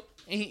girl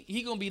and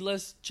he gonna be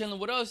less chilling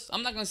with us.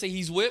 I'm not gonna say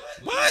he's whipped.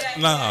 What?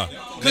 Nah.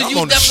 Cause I'm you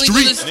on the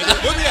definitely street. gonna-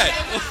 Nigga. Where we at?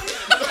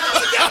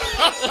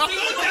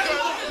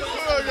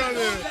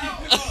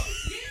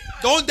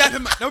 Don't dap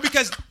him. No,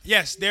 because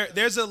yes,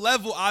 there's a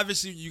level.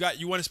 Obviously,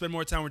 you want to spend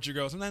more time with your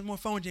girl. Sometimes more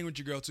fun hanging with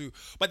your girl too.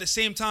 But at the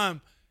same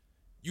time,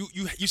 you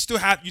still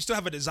have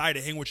a desire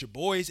to hang with your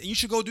boys, and you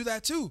should go do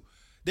that too.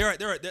 There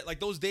are like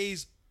those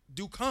days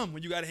do come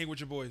when you got to hang with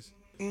your boys,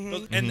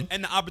 and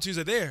the opportunities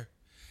are there.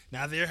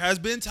 Now there has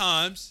been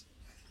times,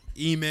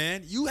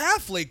 E-Man, you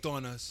have flaked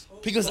on us.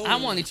 Because I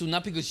wanted to,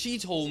 not because she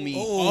told me.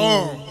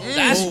 Oh,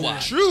 That's why.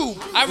 true.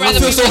 I'd rather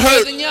be with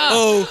her than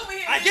y'all.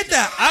 I get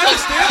that. I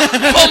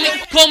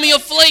understand. Call me a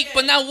flake,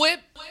 but not whip.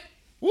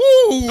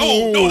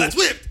 No, that's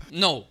whipped.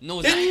 No, it's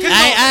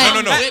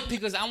not. No. Whip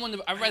because I'd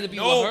rather be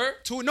with her.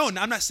 No,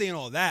 I'm not saying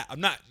all that.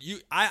 I'm not you.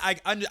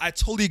 I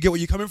totally get where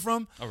you're coming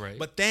from. All right.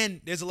 But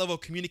then there's a level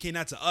of communicating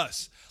that to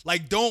us.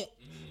 Like don't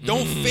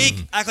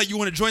fake act like you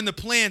want to join the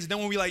plans. And then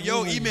when we like,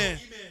 yo, E-Man,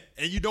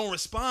 and you don't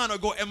respond or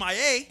go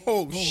MIA.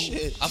 Oh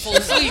shit. I fall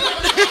asleep.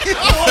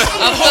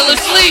 I fell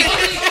asleep.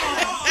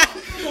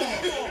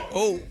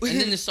 Oh. And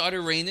then it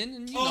started raining,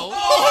 and you know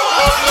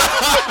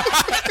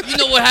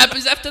what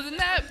happens after the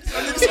nap.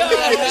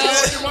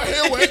 My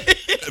hair wet.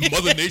 And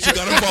Mother Nature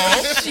got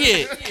involved.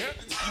 Shit.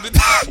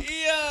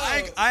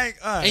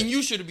 I And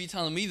you should be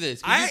telling me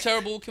this. 'Cause you're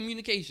terrible with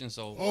communication,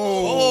 so.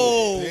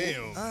 Oh.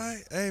 Damn.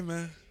 hey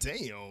man.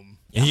 Damn.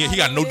 And he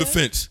got no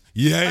defense.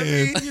 Yeah, I I am.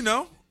 mean, you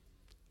know,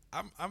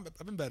 I've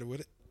been better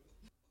with it.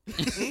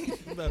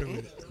 I'm better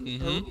with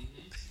it.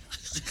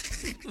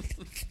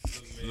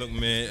 Look,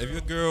 man,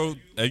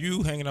 if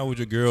you hanging out with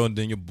your girl and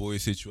then your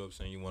boys hit you up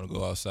saying you want to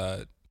go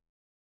outside,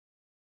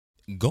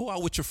 go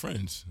out with your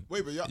friends.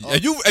 Wait, but y'all.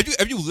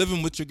 If you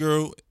living with your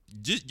girl,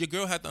 your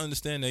girl have to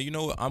understand that, you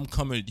know what, I'm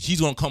coming.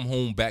 She's gonna come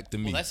home back to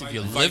me. Well, that's if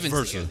you're Vice living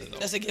versa. together, though.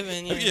 That's a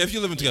given. Yeah, if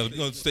you're living together, we're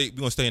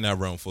gonna stay in that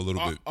realm for a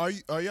little bit. Are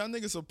y'all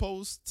niggas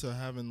opposed to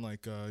having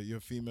like your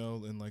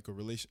female in like a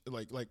relation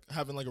like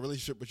having like a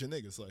relationship with your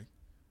niggas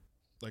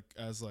like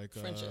as like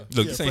Friendship.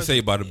 Look, this ain't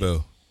saved by the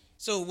bell.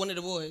 So one of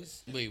the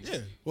boys. Wait, Yeah,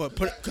 What?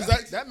 Put because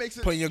that makes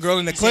it putting your girl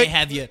in the He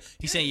saying clique.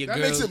 he's saying your that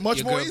girl. makes it much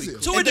your more girl be easier.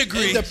 cool. To a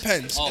degree. It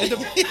depends. Oh. It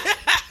depends.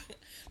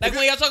 Like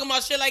when y'all talking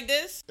about shit like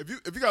this. If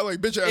you got like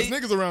bitch ass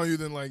niggas around you,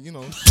 then like you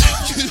know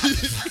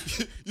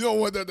you don't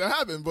want that to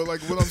happen. But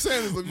like what I'm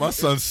saying is, My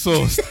son's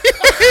sauce.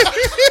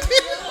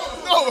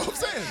 No, I'm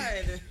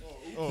saying.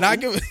 Not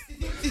give it.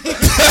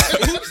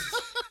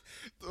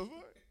 The fuck?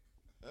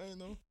 I ain't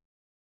know.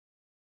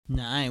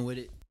 Nah, I ain't with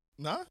it.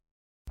 Nah,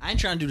 I ain't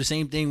trying to do the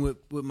same thing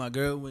with my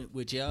girl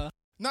with y'all.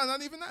 nah,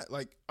 not even that.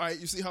 Like, all right,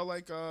 you see how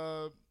like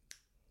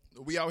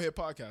we out here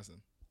podcasting.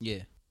 Yeah.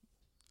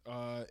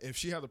 If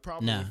she had a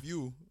problem Nah. with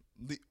you,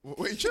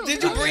 wait, chill.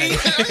 Did you breathe?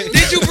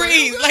 Did you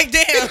breathe? Like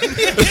damn.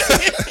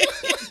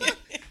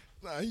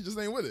 Nah, he just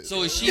ain't with it.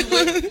 so is she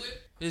whipped?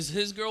 Is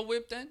his girl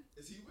whipped then?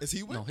 Is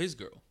he with? No, his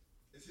girl.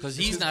 Because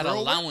his he's not girl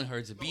allowing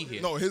her to be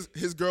here. No, his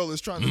girl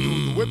is trying to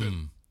do the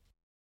whipping.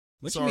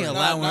 What Sorry. you mean Nah,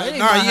 allowing her? It ain't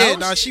Nah, my yeah,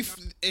 house. nah.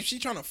 If she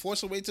trying to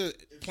force her way to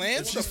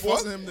plans, She's what the fuck?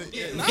 forcing him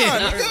to. Nah,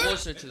 Not nigga.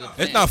 force her to the It's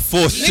plan. not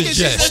forced. He-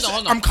 Suggest.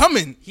 Hold on. I'm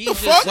coming. He the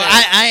just fuck? said-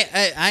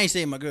 I ain't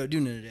saying my girl do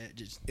none of that.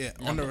 Just Yeah,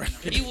 on the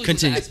record. He was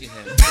Continue. just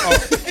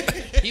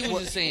asking him. He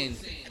was just saying,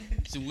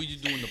 so when you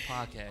doing the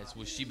podcast,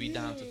 would she be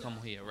down to come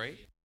here, right?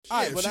 All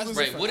right, if but she that's was-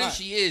 Right. different. What if All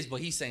she is, but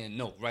he's saying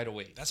no right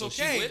away? That's So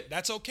she okay. whipped?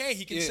 That's okay.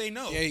 He can Yeah, say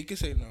no. Yeah, he can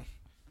say no.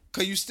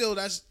 Cause you still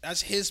that's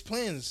his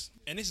plans.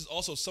 And this is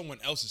also someone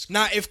else's.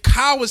 Now, if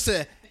Kyle was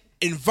to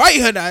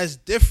invite her, that's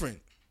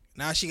different.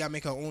 Now she gotta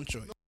make her own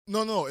choice.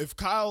 No. If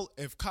Kyle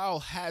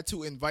had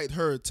to invite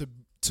her to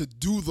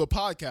do the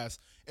podcast,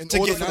 in To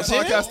order get for the us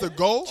here? podcast to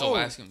go. So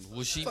ask him,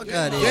 was she? Fuck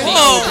outta Yeah.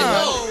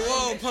 here.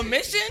 Whoa,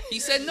 permission? He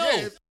said no.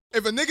 Yeah,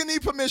 if a nigga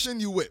need permission,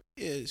 you whip.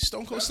 Yeah,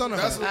 Stone Cold Stunner.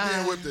 That's her. what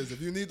being whipped is.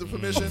 If you need the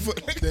permission,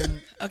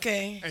 then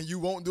Okay. and you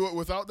won't do it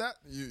without that,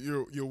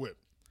 you're whipped.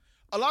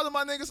 A lot of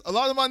my niggas. I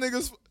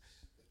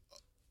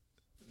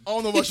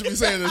don't know if I should be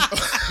saying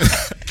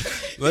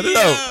this. Let it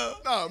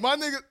out. Nah, my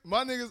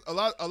niggas. A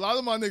lot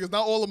of my niggas.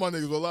 Not all of my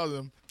niggas, but a lot of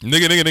them.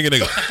 Nigga.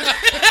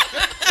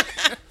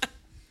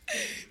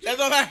 That's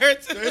all I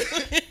heard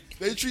too.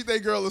 They treat their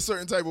girl a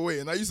certain type of way,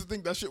 and I used to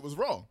think that shit was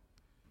wrong.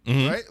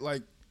 Mm-hmm. Right?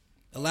 Like,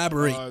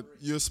 Elaborate.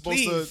 you're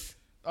supposed Please.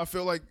 to. I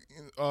feel like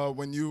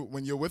when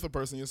you're with a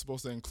person, you're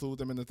supposed to include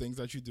them in the things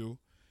that you do,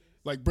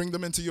 like bring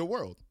them into your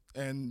world,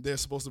 and they're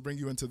supposed to bring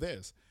you into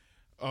theirs.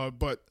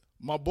 But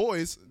my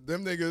boys,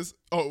 them niggas.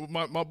 Oh,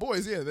 my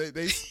boys, yeah,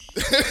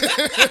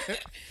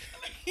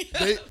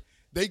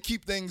 they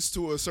keep things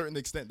to a certain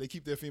extent. They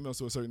keep their females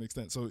to a certain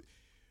extent. So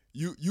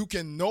you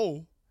can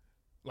know,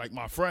 like,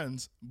 my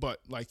friends, but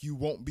like you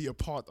won't be a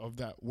part of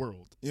that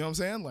world. You know what I'm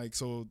saying? Like,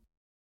 so,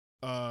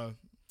 damn,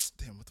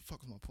 what the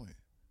fuck was my point?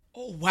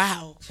 Oh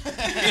wow.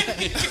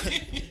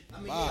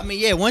 I mean,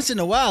 yeah, once in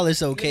a while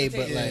it's okay,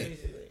 but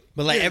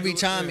like Yeah, every do it,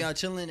 time yeah. y'all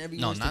chilling, every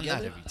No, once not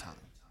together. every time.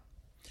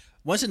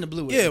 Once in the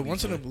blue. Yeah, it'd be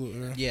once in a fine.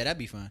 blue. Yeah, that'd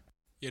be fine.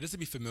 Yeah, just to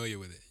be familiar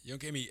with it. You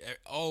don't get me.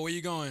 Oh, where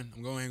you going?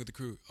 I'm going with the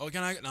crew. Oh,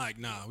 can I?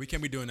 Nah, we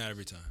can't be doing that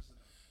every time.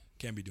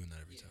 Can't be doing that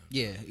every time.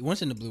 Yeah,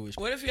 once in the blue is.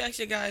 What if you ask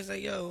your guys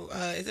like, yo,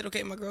 is it okay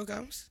if my girl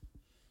comes?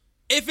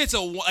 If it's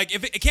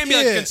if it can't be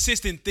like a Yeah.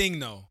 consistent thing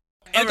though.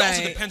 And it also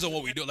Alright. depends on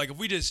what we do. Like if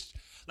we just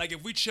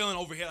if we chilling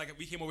over here, like if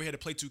we came over here to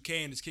play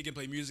 2K and this kid can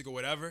play music or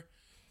whatever,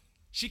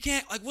 she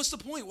can't. Like, what's the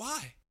point?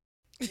 Why?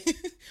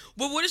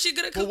 But what if she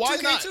gonna come But why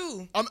 2K not?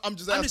 too? I'm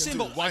just asking. I'm just saying,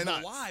 too, but why but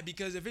not? Why?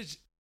 Because if it's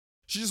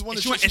She just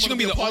wanted. is she gonna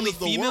be the part only of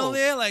the female world.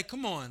 there? Like,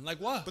 come on, like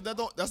what? But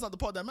that's not the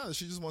part that matters.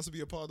 She just wants to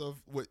be a part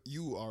of what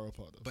you are a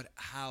part of. But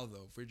how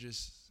though? If we're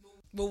just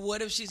But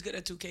what if she's good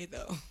at 2K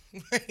though?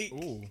 Like,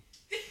 Ooh.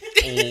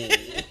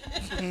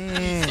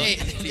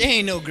 There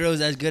ain't no girls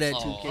that's good at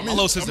 2K. my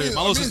little sister,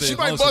 my little sister, she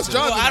my might little bust sister.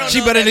 John. well, I don't She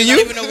know. better I than don't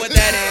you? even know what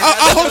that is.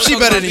 I hope she know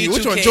better about than you.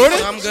 Which 2K, one, Jordan?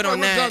 so I'm good on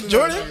that.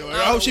 Jordan?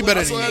 I hope she better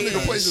That's than what that you.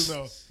 nigga plays just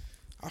now.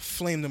 I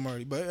flamed him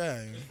already, but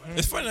yeah.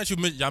 It's funny that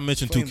y'all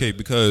mentioned 2K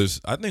because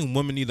I think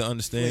women need to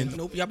understand.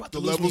 Nope, y'all about to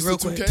The lose me levels real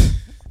of quick. 2K.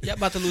 Y'all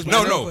about to lose me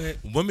No, real no. quick.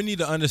 Women need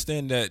to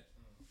understand that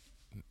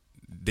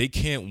they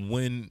can't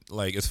win.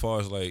 Like as far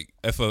as like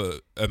if a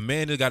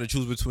man has got to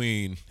choose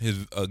between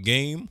a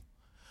game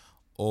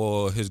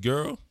or his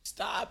girl,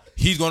 Stop.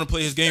 he's gonna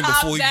play his game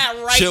Stop before that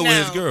he right chill with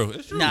now. his girl.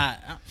 It's true. Nah,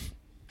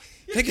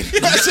 I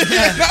just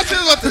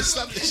about to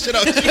stop this shit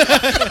out.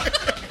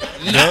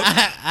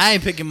 I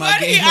ain't picking my Why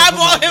did he game. up for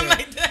my eyeball him girl.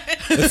 like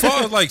that? As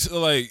far as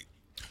like,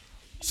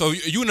 so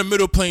you in the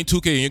middle playing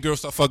 2K and your girl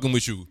start fucking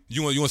with you.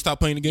 You want to stop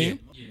playing the game?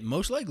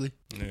 Most likely.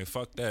 Yeah,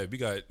 fuck that. We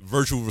got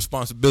virtual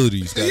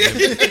responsibilities.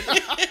 Goddamn.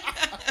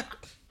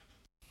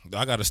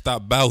 I gotta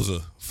stop Bowser.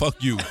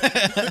 Fuck you. Too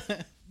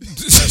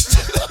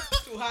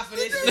hot for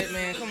this shit,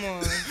 man. Come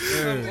on.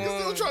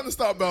 Still trying to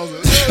stop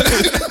Bowser.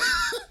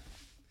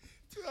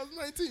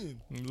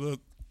 2019. Look,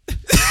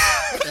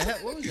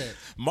 What was that?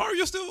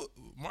 Mario still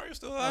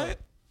alright.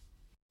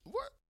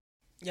 What?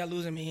 Y'all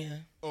losing me here.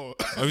 Oh,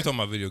 Oh, we talking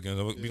about video games.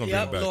 We gonna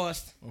Yep, bring it back.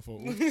 lost. my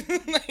fault.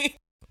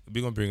 We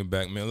gonna bring it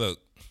back, man. Look,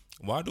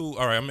 all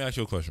right, let me ask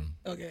you a question.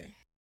 Okay.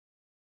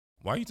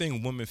 Why do you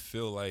think women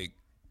feel like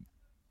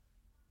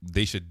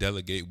they should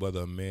delegate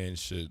whether a man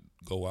should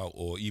go out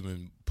or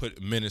even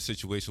put men in a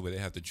situation where they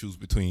have to choose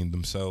between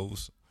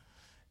themselves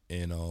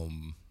and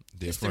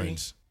their History.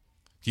 friends?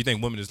 Do you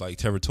think women is like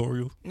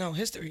territorial? No,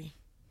 history.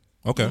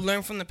 Okay. You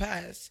learn from the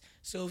past.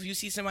 So if you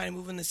see somebody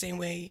moving the same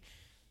way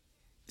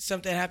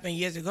something happened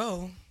years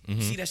ago,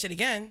 you see that shit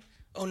again,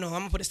 oh no, I'm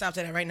going to put a stop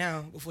to that right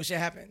now before shit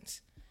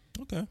happens.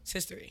 Okay. It's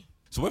history.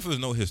 So what if there's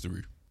no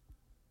history?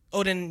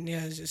 Oh, then,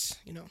 yeah, it's just,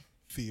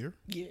 Fear.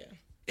 yeah.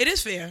 It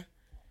is fair.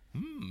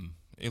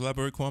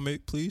 Elaborate, Kwame,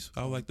 please.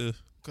 I would like to.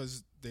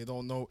 Because they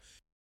don't know.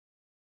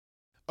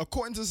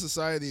 According to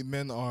society,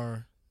 men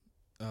are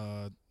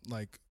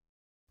like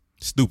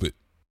Stupid.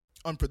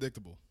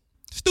 unpredictable.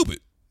 Stupid.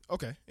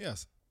 Okay,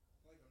 yes.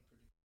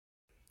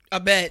 I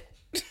bet.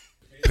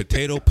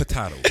 Potato.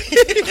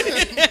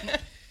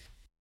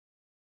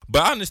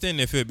 But I understand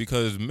their fear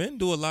because men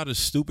do a lot of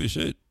stupid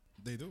shit.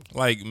 They do.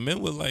 Like men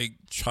would like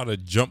try to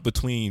jump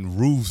between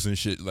roofs and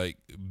shit, like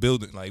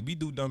building. Like we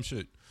do dumb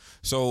shit.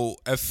 So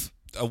if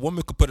a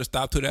woman could put a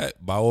stop to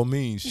that, by all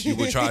means, she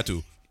would try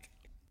to.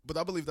 But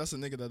I believe that's a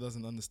nigga that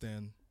doesn't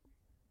understand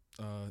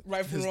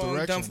Right from his wrong,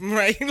 direction. dumb from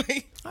right.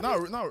 Like,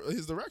 No,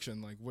 his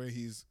direction, like where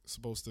he's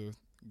supposed to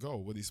go,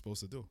 what he's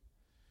supposed to do.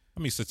 I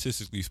mean,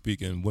 statistically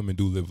speaking, women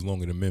do live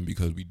longer than men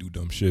because we do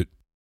dumb shit.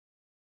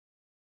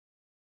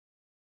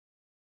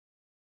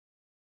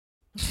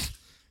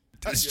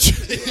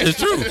 It's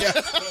true.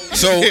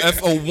 So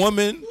if a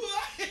woman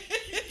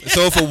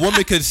So if a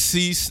woman could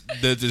see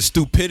the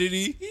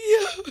stupidity,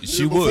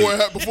 she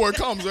would. Before it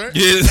comes, right?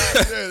 Yeah.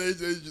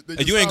 They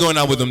And you ain't going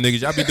out with them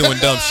niggas. Y'all be doing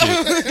dumb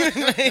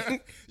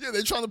shit. Yeah,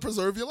 they trying to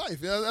preserve your life.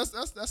 Yeah,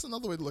 that's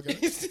another way to look at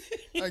it.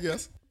 I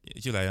guess.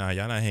 You like,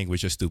 y'all not hanging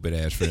with your stupid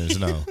ass friends.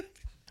 No.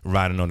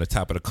 Riding on the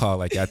top of the car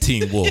like y'all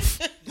Teen Wolf.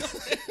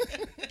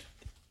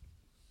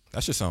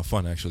 That should sound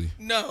fun, actually.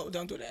 No,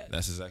 don't do that.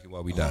 That's exactly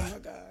why we Oh die. my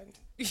god.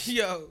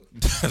 Yo.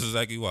 That's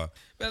exactly why.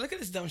 But look at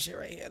this dumb shit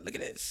right here. Look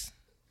at this.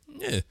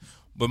 Yeah.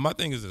 But my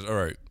thing is this, all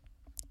right.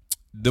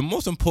 The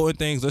most important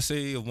things, let's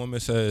say a woman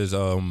says,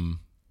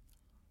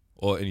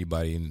 or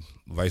anybody, and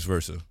vice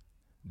versa,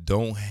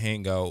 don't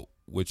hang out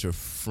with your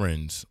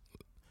friends,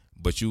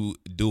 but you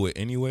do it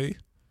anyway.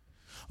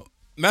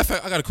 Matter of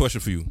fact, I got a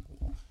question for you.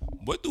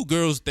 What do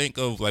girls think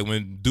of, like,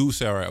 when dudes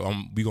say, all right,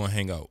 we gonna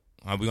hang out,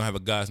 we gonna have a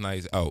guys'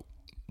 night out?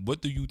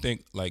 What do you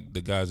think, like,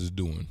 the guys is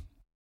doing?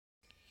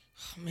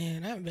 Oh,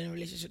 man, I haven't been in a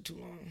relationship too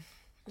long.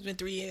 It's been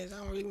 3 years. I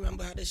don't really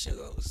remember how this shit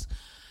goes.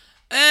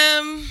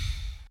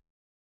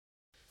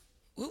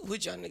 What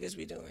would y'all niggas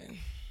be doing?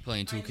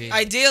 Playing 2K.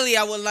 Ideally,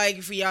 I would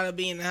like for y'all to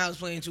be in the house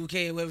playing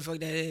 2K or whatever the fuck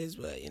that is,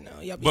 but you know,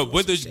 y'all be But doing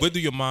where some does shit. where do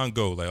your mind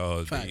go? Like,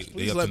 oh, Facts. they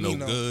Please up let to me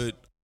no know. good.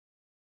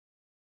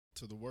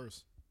 To the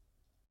worst.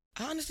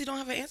 I honestly don't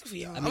have an answer for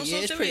y'all. I mean, I'm yeah,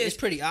 so it's serious.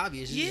 pretty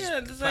obvious. You Yeah, just,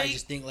 it's probably like-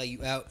 just think like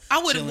you out.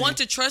 I would chilling. want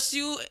to trust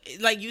you,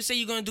 like you say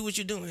you're gonna do what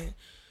you're doing.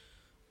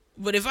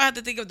 But if I had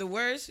to think of the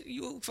worst,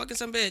 you fucking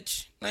some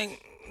bitch.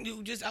 Like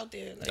you just out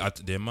there. Like,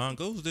 Their mind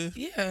goes there.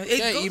 yeah, it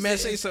Yeah, goes E-man, there.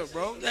 say something,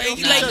 bro. Like, Nah,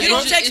 like it you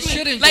don't should- text it me.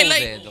 shouldn't Like, go like,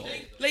 there, though.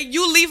 like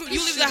you leave the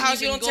shouldn't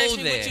house. You even don't text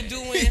go me what there. you're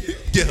doing.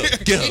 Get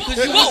her, get her. Because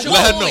you Whoa, want your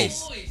let her know.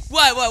 voice.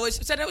 What?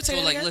 Say that. Say So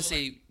that like, again? let's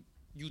say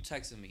you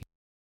texting me.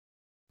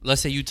 Let's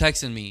say you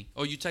texting me,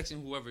 or you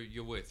texting whoever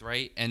you're with,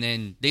 right? And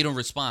then they don't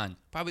respond.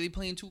 Probably they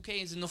playing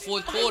 2Ks in the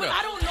fourth quarter.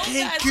 I don't know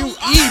that. Thank you,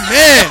 So-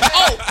 E-man.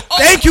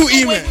 Thank you,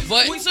 E-man.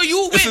 But- so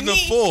you It's with in the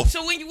me? fourth.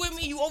 So when you with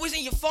me, you always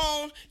in your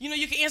phone. You know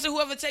you can answer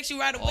whoever texts you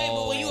right away.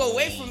 But when you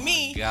away from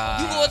me,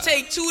 God. you gonna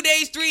take 2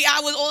 days, 3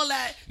 hours, all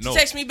that to No.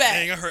 text me back.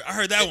 Dang, I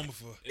heard that one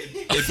before.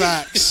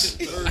 Facts.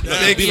 It'd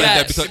be like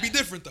that Yes. because It'd be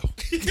different though.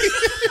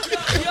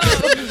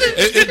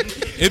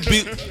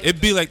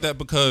 it'd be like that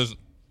because,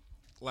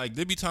 like,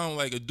 there be time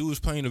like a dude's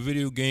playing a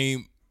video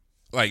game.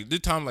 Like, this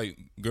time, like,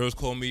 girls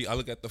call me, I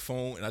look at the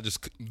phone, and I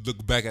just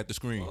look back at the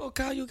screen. Oh,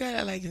 Kyle, you got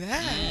it like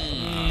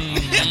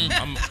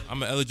that.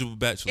 I'm an eligible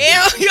bachelor.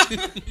 Yeah.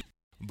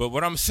 But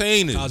what I'm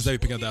saying is, I was very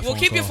picking up that Well, phone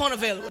keep your call. phone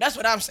available. That's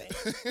what I'm saying.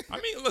 I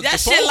mean, look, That the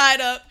shit phone,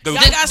 light up. the-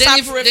 Y'all Then- got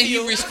then, soporific. if he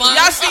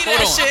responds, Y'all see that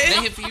hold on. shit?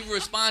 Then if he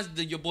responds,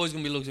 then your boy's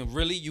gonna be looking.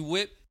 Really, you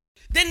whip?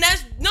 Then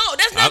that's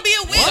not being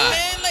weird, Why?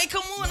 man. Like,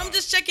 come on, I'm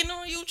just checking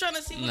on you, trying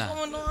to see what's Nah.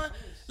 going on.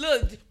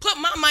 Look, put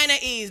my mind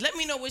at ease. Let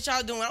me know what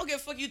y'all doing. I don't give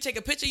a fuck. You take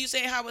a picture. You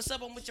say hi, what's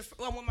up? I'm with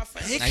my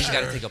friends. Now you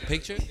gotta take a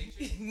picture.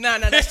 Nah,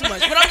 that's too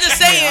much. But I'm just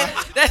saying,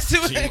 that's too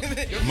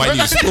much. might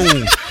need a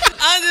spoon.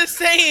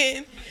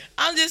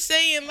 I'm just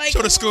saying, like, Show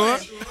the come score.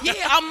 on.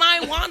 Yeah, our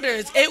mind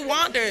wanders. It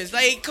wanders.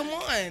 Like, come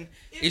on.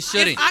 It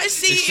shouldn't. If I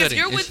see, It shouldn't. if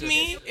you're It with shouldn't.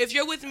 me, if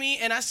you're with me,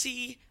 and I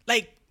see,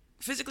 like,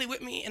 physically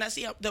with me, and I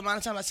see the amount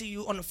of time I see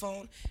you on the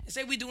phone, and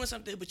say we doing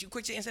something, but you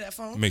quick to answer that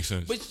phone. Makes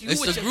sense. But you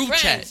It's with the your group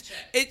friends, chat.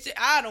 it's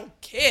I don't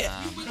care.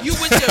 You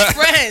with your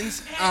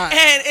friends,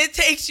 and it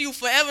takes you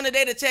forever and a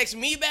day to text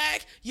me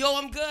back. Yo,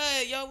 I'm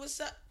good. Yo, what's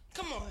up?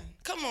 Come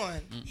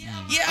on. Yeah,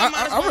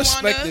 I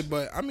respect it,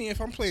 but I mean,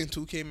 if I'm playing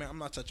 2K, man, I'm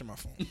not touching my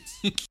phone.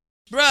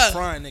 bruh.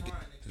 Frying, nigga.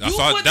 You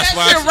why- put that's that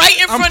why shit I- right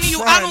in I'm front of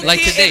you. I frying. don't Like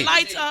care. today. It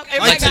lights up. Like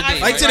Everybody got today.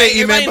 iPhones, Like today, right?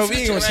 E-man, Everybody but in we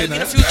ain't the gonna say future, that.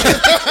 right?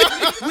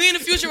 In the future. We in the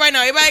future right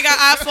now. Everybody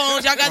got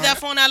iPhones. Y'all got that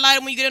phone that light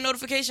up when you get a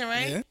notification,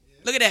 right? Yeah.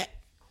 Look at that.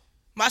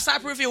 My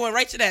side peripheral went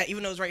right to that,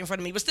 even though it's right in front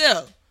of me. But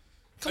still,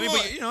 come I mean, on.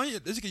 but you know,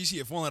 just because you see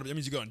your phone light up, that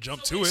means you're gonna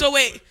jump to it. So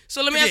wait.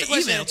 So let me You ask the get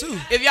question. email, too.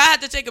 If y'all had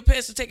to take a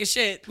piss or take a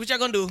shit, what y'all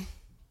gonna do?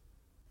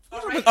 All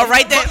right there. All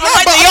right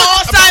there. You're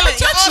all silent.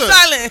 You're all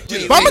silent.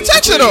 But I'm gonna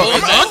text her though. I'm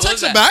What gonna was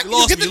text her that? back. We You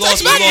lost get me, the lost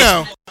text me, back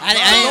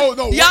lost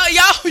now. No,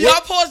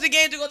 Y'all pause the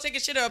game to go take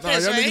a shit or a Nah,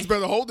 piss, y'all right? niggas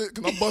better hold it,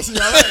 cause I'm busting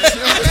y'all ass.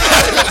 You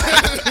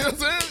know what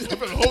I'm saying? You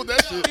better hold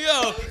that shit.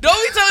 Yo, don't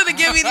be telling to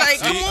give me like,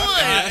 come See, on.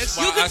 that's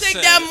You why can I take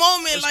said- that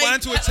moment like.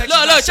 Respond to a text. is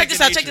Look, not check this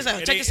second out. Check this nature.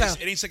 out. Check this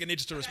out. It ain't second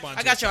nature to respond.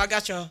 I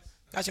got y'all.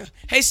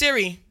 Hey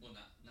Siri,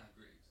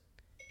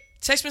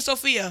 text me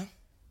Sophia.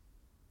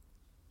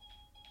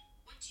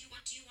 What do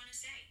you want to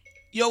say?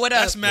 Yo, what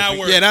up? That's mad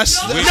work. Yeah, that's.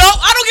 No,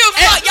 I don't give a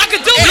fuck. Y'all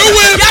can do it. You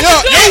whip. Y'all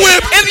can do You it.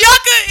 whip. If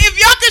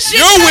y'all could shit.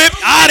 You talk- whip.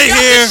 Outta if y'all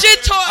here. could shit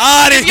talk.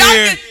 Outta if y'all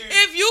here. could-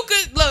 If you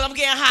could look, I'm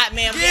getting hot,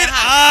 man. I'm Get getting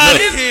hot.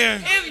 outta If-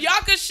 here. If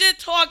y'all could shit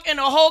talk in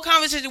a whole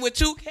conversation with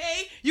 2K,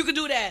 you could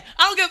do that.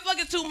 I don't give a fuck.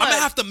 It's too much. I'm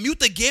gonna have to mute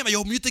the game.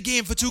 Yo, mute the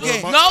game for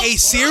 2K. No. Hey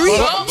Siri.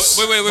 No.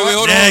 Wait,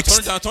 hold on.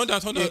 Next. Turn it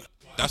down.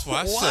 That's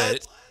why I said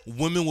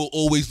women will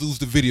always lose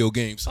the video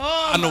games.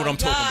 I know what I'm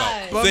talking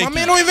about. But Thank my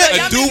man you. don't even-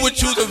 A dude would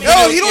choose a video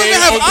Yo, he don't even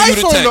game have over you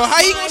to iPhone text. though.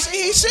 How you gonna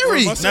say hey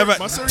Siri? Never-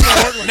 My Siri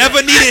don't work like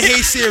Never needed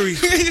Hey Siri.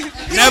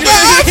 Never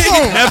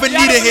iPhone. Never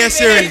needed Hey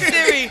Siri.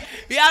 Siri.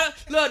 Yeah,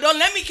 look, don't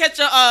let me catch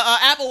a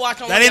Apple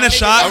Watch on. That ain't a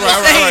shot. All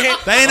right.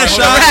 That ain't a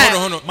Hold shot.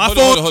 on, hold on. My Hold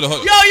phone. on. Yo,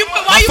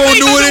 why My you phone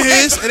putting knew what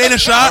this it is. It ain't a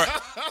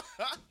shot.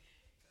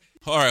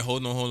 All right,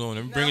 hold on.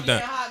 Let me bring it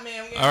down. Hot,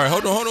 man. All right,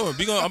 hold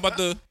on. I'm about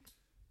to.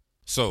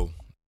 So,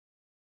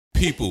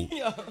 people,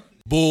 Yo.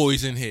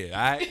 boys in here, all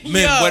right,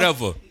 men, Yo.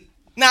 whatever.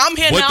 Now I'm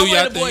here What now. do I'm one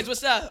y'all of the boys. think?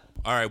 What's up?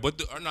 All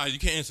right, no, you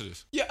can't answer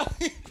this. Yeah.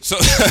 So,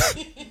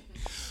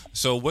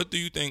 so what do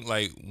you think?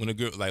 Like when a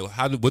girl, like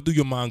what do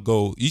your mind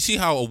go? You see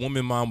how a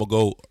woman mind will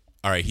go?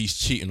 All right, he's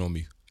cheating on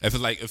me. If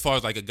it's like as far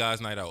as like a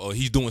guy's night out, or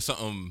he's doing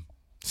something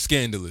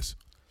scandalous.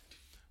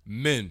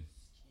 Men,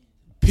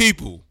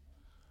 people,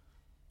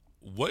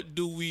 what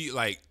do we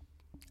like?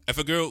 If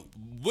a girl,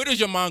 where does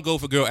your mind go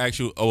if a girl asks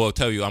you, "Oh, I'll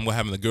tell you, I'm gonna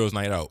having a girls'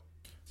 night out"?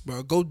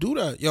 Bro, go do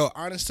that. Yo,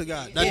 honest to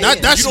God. Yeah.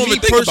 That's You don't me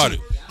even think about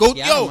personally. it. Go,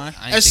 Yeah, I don't yo, mind.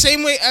 I ain't as think-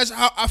 same way as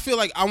how I feel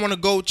like I want to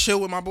go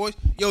chill with my boys.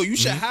 Yo, you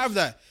should have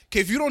that.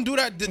 Okay, if you don't do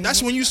that,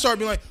 that's when you start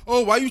being like,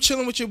 oh, why you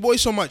chilling with your boy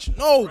so much?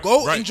 No,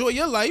 go Right. enjoy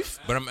your life.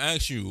 But I'm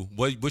asking you,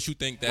 what you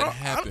think that Bro,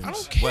 happens? I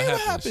don't care what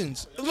what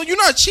happens? happens. Look, you're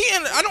not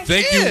cheating. I don't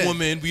Thank care. you,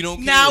 woman. We don't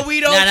care. Now we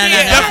don't Nah,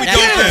 care. definitely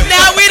don't care.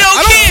 Now we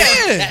don't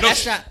care.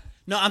 That's not.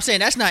 No, I'm saying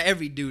that's not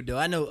every dude though.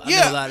 I know a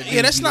Yeah, lot of dudes.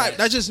 yeah, that's be not. like-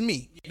 That's just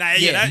me. Nah,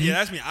 Yeah.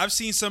 that's me. I've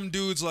seen some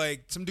dudes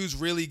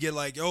really get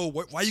like, yo,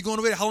 why you going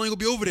over there? How long you gonna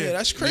be over there? Yeah,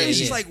 that's It's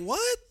crazy. just like,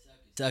 what?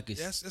 suckers.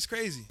 That's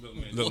crazy.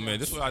 Look, man,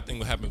 this is what I think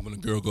would happen when a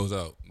girl goes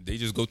out. They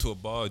just go to a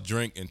bar,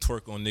 drink, and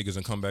twerk on niggas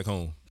and come back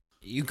home.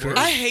 You crazy?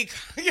 I hate.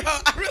 Yo,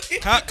 I really.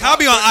 Kyle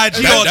be on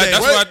IG all day. That's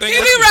what I think.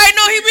 He be right.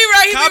 No, he be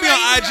right. He Kyle be be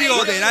right. on IG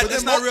all day.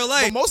 That's not real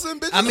life. But most of them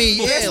bitches, I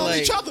mean, yeah, dancing with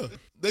like- each other.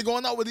 They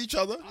going out with each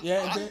other.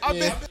 Yeah,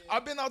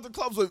 I've been out the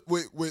clubs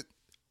with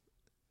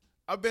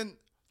I've been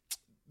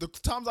the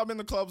times I've been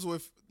to clubs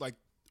with like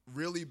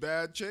really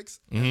bad chicks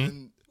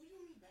and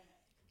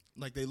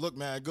like they look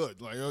mad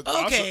good. Like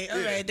Okay, yeah.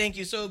 all right, thank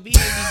you. So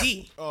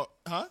BADD.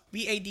 Huh?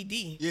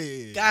 BADD.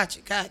 Yeah.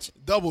 Gotcha.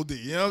 Double D.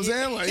 You know what I'm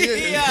saying? Like yeah. Yeah.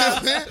 You know what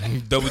I'm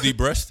saying? Double D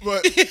breast.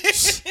 But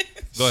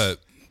Go ahead.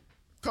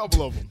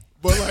 couple of them.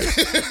 But like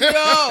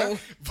Yo.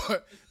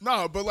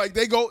 but like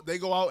they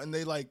go out and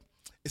they like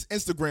it's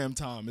Instagram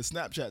time, it's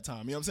Snapchat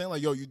time. You know what I'm saying?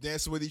 Like, yo, you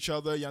dancing with each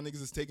other, y'all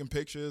niggas is taking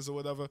pictures or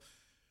whatever.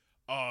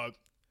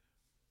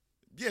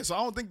 Yeah, so I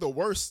don't think the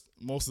worst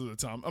most of the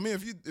time. I mean,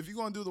 if you're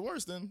gonna do the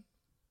worst, then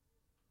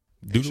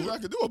Do shit I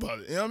could do about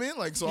it. You know what I mean?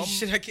 Like, so I'm,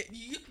 Should I get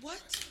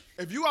what?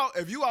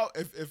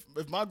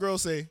 if my girl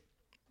say,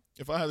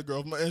 if I had a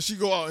girl and she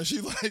go out and she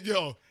like,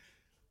 yo,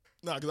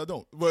 nah, cause I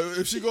don't. But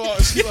if she go out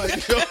and she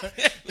like, yo,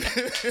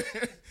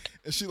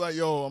 and she like,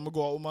 yo, I'm gonna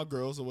go out with my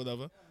girls or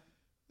whatever.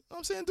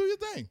 I'm saying, do your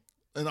thing,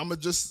 and I'm gonna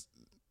just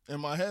in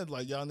my head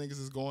like, y'all niggas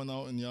is going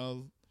out and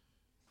y'all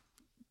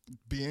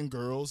being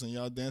girls and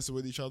y'all dancing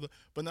with each other.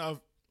 But now,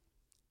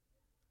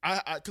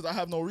 cause I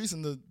have no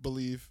reason to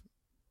believe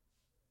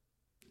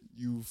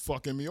you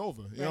fucking me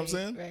over. You know what I'm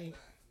saying? Right.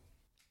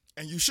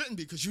 And you shouldn't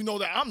be because you know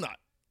that I'm not.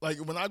 Like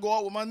when I go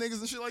out with my niggas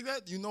and shit like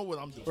that, you know what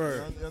I'm doing. Word. You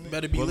know what I mean?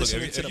 Better be Well, look,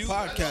 listening if to the you-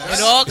 podcast.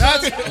 It all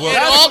comes. That's It what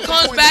all the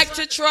comes point back is.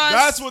 to trust.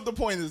 That's what the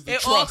point is. The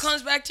It all trust.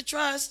 comes back to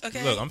trust.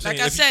 Okay. Look, I'm saying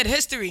like I if you- said,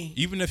 history.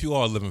 Even if you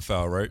are living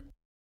foul, right?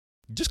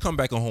 Just come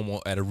back home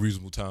at a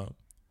reasonable time.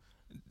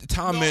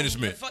 Time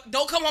management.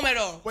 Don't come home at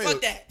all. Wait,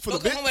 Fuck that. For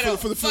Don't the come home at all.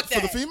 for the Fuck for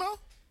the that. female.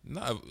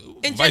 Nah,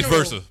 In vice general.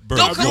 versa. Don't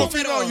If come you're a home at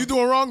female all. and you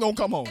doing wrong, don't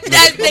come home.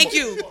 Thank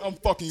you. I'm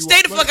fucking you Stay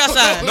up. the fuck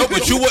outside. No,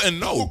 but you wouldn't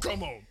know. Don't come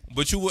home.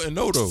 But you wouldn't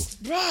know though.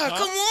 Bruh,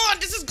 come on.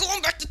 This is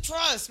going back to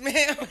trust,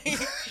 man.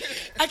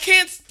 I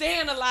can't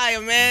stand a liar,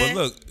 man.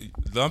 But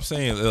look, I'm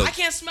saying, look, I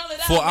can't smell it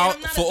out. for Man. our,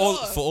 I'm not for a all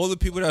dog. for all the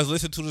people that's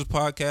listening to this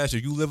podcast,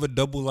 if you live a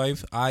double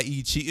life,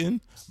 i.e.,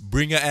 cheating,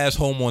 bring your ass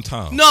home on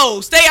time.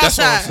 No, stay That's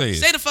all I'm outside. saying.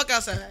 Stay the fuck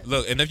outside.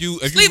 Look, and if you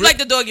Sleep like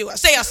the dog you are.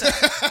 Stay outside.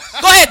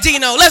 Go ahead,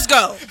 Dino. Let's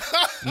go.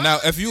 now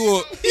if you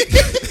were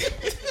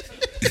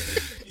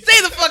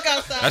Stay the fuck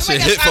outside. that shit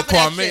Nobody hit got for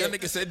time Kwame, that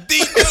that shit. nigga said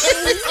deep.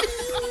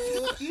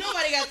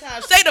 Nobody got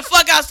time. Stay the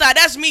fuck outside.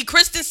 That's me,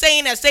 Kristen,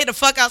 saying that. Stay the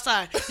fuck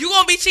outside. You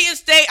gonna be cheating?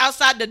 Stay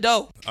outside the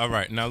door. All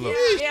right, now look.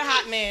 Yeah,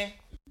 hot man.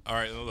 All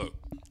right, now look.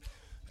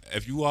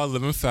 If you are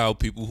living foul,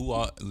 people who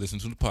are listening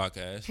to the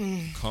podcast,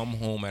 come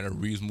home at a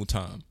reasonable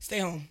time. Stay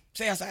home.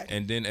 Stay outside.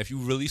 And then if you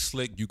really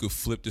slick, you could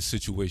flip the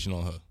situation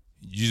on her.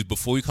 You just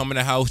before you come in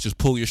the house, just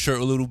pull your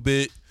shirt a little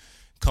bit.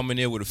 Come in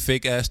there with a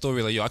fake ass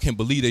story like, yo, I can't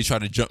believe they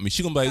tried to jump me.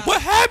 She gonna be like,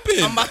 what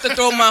happened? I'm about to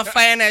throw my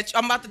fan at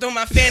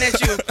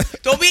you.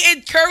 Don't be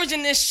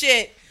encouraging this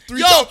shit. Yo,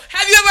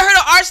 have you ever heard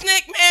of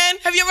arsenic, man?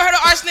 Have you ever heard of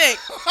arsenic?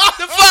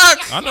 The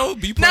fuck? I know,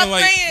 be Not putting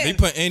like playing. they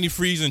put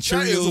antifreeze and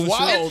That is Cheerios and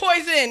wild. shit.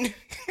 It's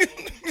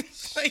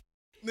poison.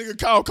 Nigga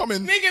Kyle coming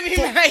Nigga me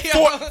mad,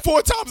 yo.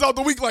 four times out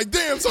the week like,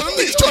 damn, so them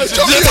niggas trying to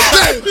jump me.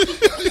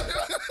 Damn.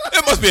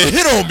 It must be a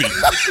hit on me.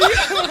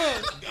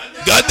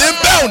 Goddamn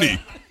bounty.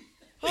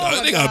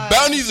 They got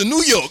bounties in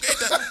New York. Ain't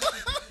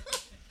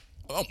that-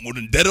 I'm more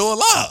than dead or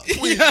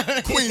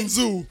alive. Queen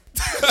Zoo.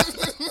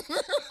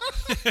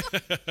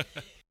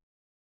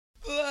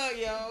 Look,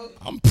 yo.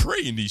 I'm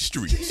praying these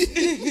streets.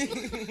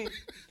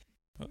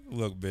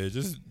 Look, man,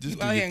 just do You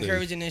out here your thing.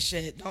 encouraging this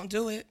shit. Don't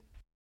do it.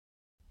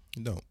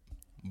 Don't.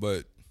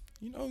 But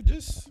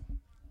just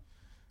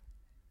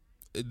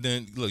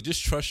then look,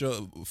 just trust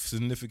your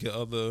significant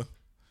other.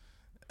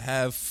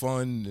 Have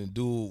fun and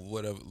do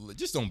whatever.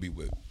 Just don't be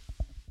whipped.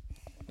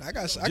 I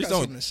got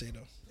something to say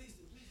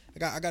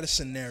though. I got a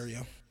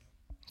scenario.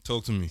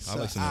 Talk to me. So, I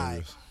like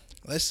scenarios.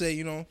 Let's say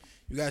you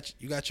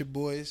got your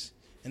boys,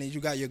 and then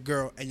you got your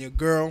girl, and your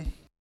girl,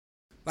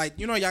 like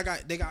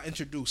they got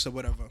introduced or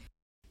whatever,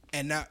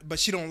 and now but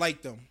she don't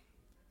like them,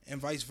 and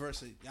vice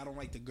versa. Y'all don't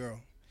like the girl,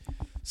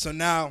 so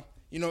now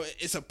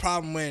it's a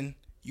problem when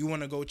you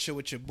want to go chill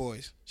with your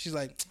boys. She's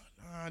like,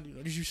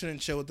 you shouldn't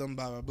chill with them.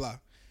 Blah blah blah.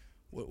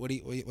 What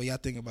y'all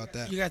think about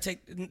that? They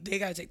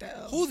gotta take that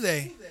L. Who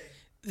they?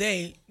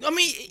 They. I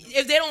mean,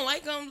 if they don't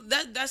like them,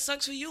 that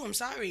sucks for you. I'm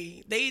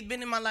sorry. They've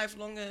been in my life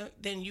longer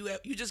than you.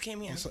 You just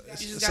came here. It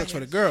You just got sucks here.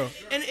 for the girl.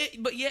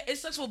 But yeah, it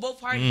sucks for both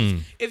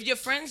parties. If your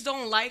friends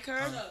don't like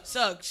her,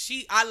 sucks.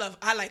 I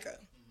like her.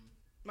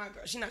 My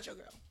girl. She not your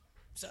girl.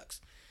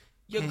 Sucks.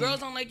 Your girls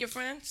don't like your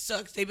friend.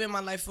 Sucks. They've been in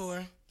my life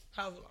for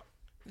however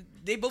long.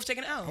 They both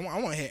taking an L. I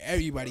want to hear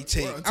everybody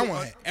take. I want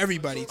to hear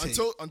everybody take.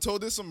 Until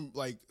there's some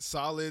like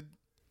solid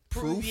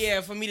proof.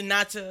 Yeah, for me to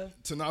not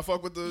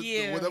fuck with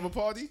the whatever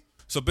party.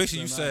 So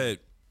basically, you said,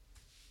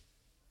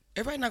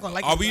 everybody not gonna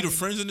like. are we everybody. the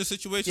friends in this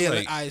situation?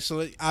 Yeah,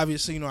 so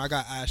obviously, I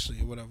got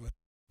Ashley or whatever.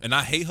 And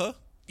I hate her.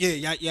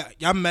 Yeah,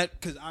 y'all met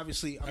because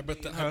obviously,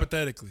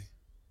 Hypothetically,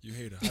 you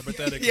hate her.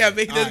 Hypothetically, Yeah,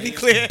 but let's be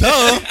clear.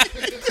 Duh.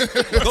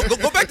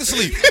 go back to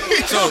sleep.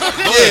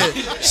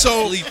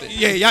 So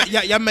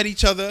y'all met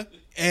each other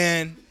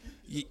and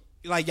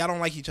y'all don't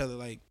like each other.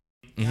 Like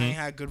y'all ain't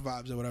had good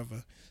vibes or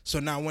whatever. So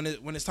now when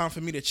it's time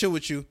for me to chill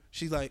with you,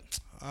 she's like,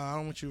 I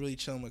don't want you really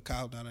chilling with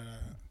Kyle. Da, da, da.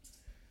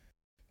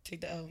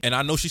 Take the L. And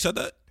I know she said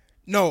that.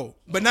 No,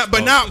 but now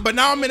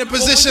I'm in a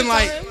position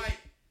like,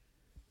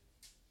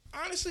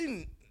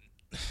 honestly,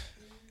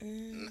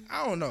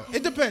 I don't know.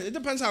 It depends. It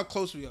depends how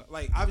close we are.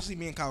 Like obviously,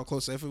 me and Kyle are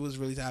closer. If it was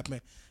really to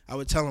happen, I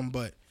would tell him.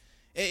 But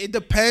it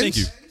depends. Thank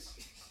you.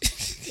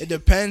 It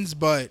depends,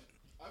 but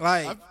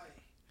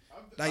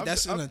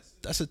that's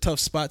a tough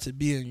spot to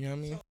be in. You know what I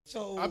mean?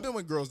 So I've been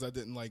with girls that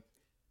didn't like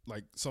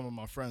some of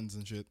my friends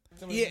and shit.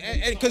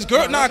 Yeah, because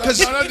girls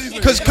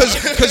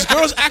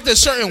act a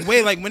certain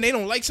way. Like when they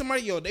don't like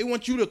somebody, they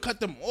want you to cut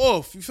them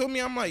off. You feel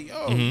me? I'm like,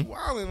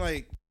 wildin',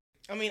 like.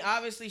 I mean,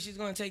 obviously she's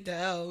gonna take the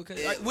L.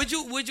 Cause, like, would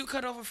you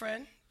cut off a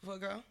friend for a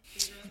girl?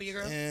 For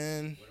your girl?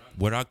 And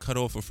Would I cut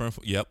off a friend?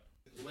 Yep.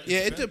 yeah,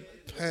 it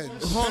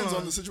depends. Depends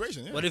on the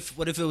situation. Yeah. What if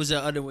it was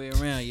the other way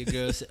around? Your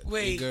girl,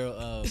 Wait. your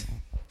girl.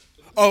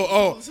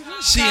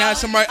 She had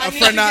somebody a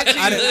friend.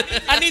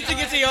 I need to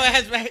get to your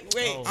ass back.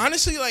 Wait.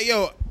 Honestly,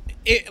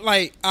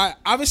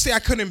 I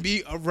couldn't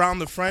be around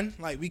the friend.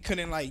 Like we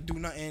couldn't like do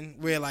nothing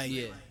where like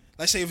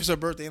let's say if it's her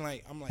birthday and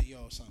like I'm like,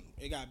 yo, son,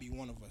 it gotta be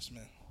one of us,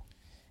 man.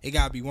 It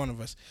gotta be one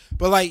of us.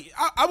 But like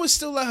I would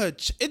still let her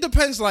it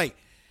depends like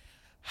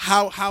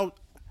how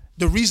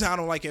the reason I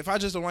don't like it. If I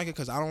just don't like it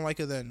because I don't like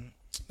her, then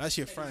that's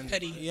your friend.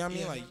 Petty. You know what I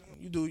mean? Yeah. Like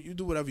you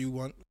do whatever you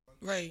want.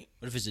 Right.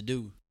 What if it's a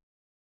dude?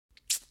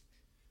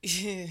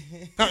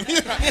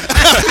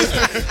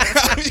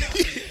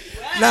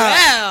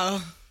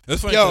 Wow.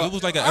 That's funny. 'Cause it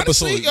was like an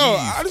episode. Of Eve.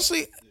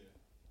 Honestly,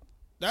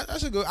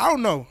 that's a good. I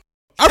don't know.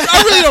 I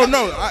really don't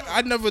know.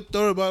 I never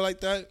thought about it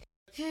like that.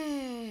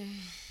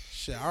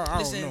 Shit, I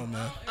Listen, don't know,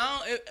 man.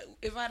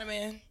 If I had a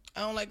man,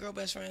 I don't like girl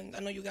best friend. I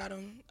know you got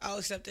him. I'll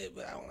accept it,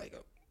 but I don't like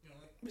it.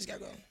 Bitch gotta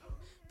go.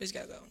 Bitch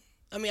gotta go.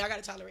 I mean, I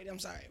gotta tolerate it. I'm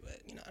sorry, but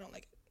I don't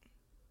like it.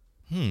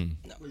 You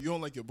don't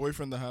like your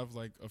boyfriend to have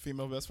like a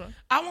female best friend?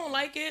 I won't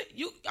like it.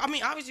 I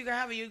mean, obviously you gotta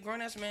have it. You're a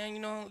grown ass man.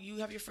 You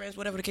have your friends,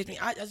 whatever the case may be.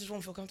 I just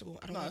won't feel comfortable.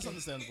 I don't. No, like that's it.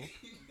 understandable.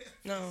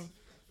 No.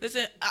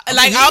 Listen,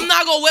 I'm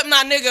not gonna whip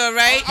my nigga,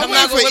 right? I'm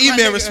not waiting for gonna whip my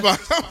email nigga.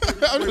 response.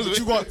 But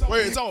you want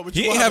wait? Tell me, but He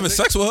you ain't gonna having have a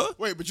sex with her.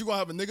 Wait, but you gonna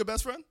have a nigga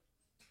best friend?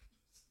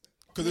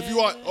 Because if you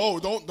are,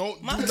 don't do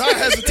My- not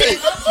hesitate.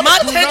 My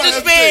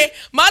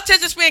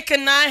attention span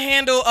cannot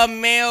handle a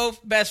male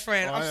best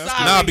friend. Oh, I'm yeah, that's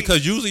sorry. Nah,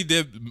 because usually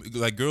they're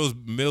like girls'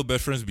 male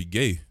best friends be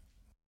gay.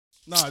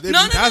 Nah,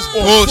 That's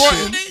no.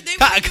 bullshit.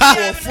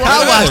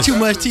 I watch too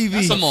much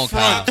TV. Come on,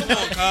 Kyle.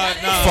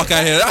 Fuck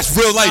out here. That's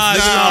real life.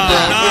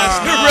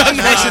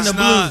 Nice in the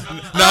blue.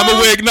 Nah, I'm a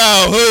wig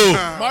now. Who?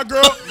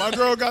 My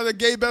girl got a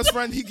gay best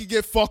friend. He could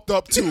get fucked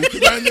up too. 'Cause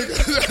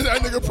that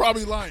nigga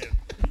probably lying.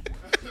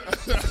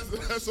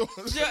 That's all,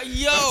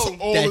 Yo.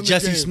 all in That the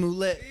Jussie game.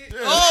 Smollett.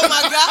 Oh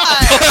my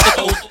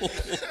God.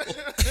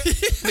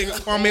 Nigga,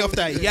 call me off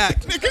that yak.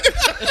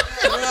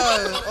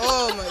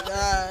 Oh my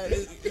God.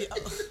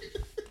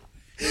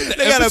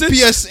 They got a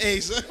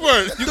PSA. Son.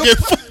 Word. You get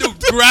fucked. Dude,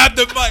 grab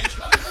the mic.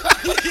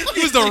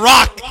 He was the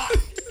Rock.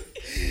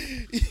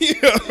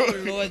 Oh,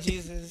 Lord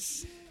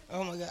Jesus.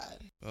 Oh my God.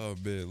 Oh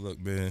man, look,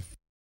 man.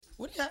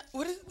 What is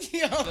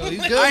yo? You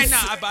good?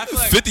 I feel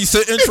like 50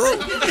 Cent intro.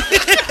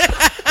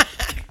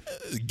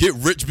 Get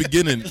rich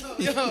beginning.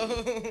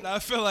 I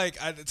feel like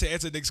to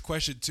answer Nick's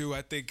question too.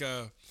 I think,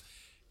 that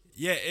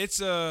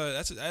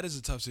is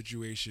a tough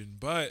situation.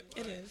 But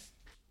It is.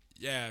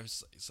 yeah,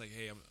 it's like,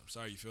 hey, I'm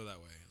sorry you feel that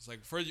way. It's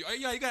like first, you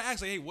gotta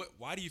ask like, hey,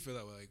 why do you feel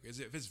that way? Like,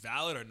 if it's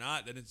valid or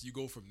not, then you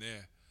go from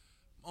there.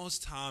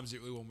 Most times it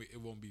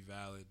won't be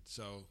valid.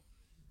 So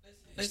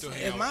Listen,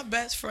 if my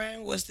best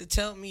friend was to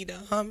tell me that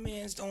her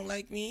mans don't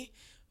like me,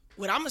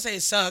 what I'm gonna say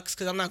it sucks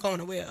because I'm not going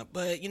nowhere.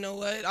 But you know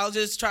what? I'll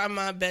just try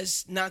my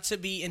best not to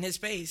be in his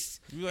space.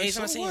 You like,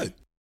 so what?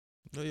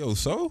 Yo,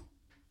 so?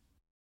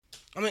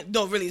 I mean,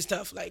 no, really, it's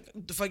tough. Like,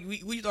 the fuck, where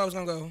you thought I was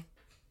gonna go?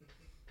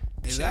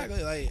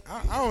 Exactly. Like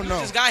I don't know.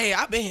 Just got here.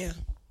 I've been here.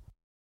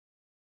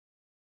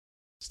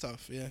 It's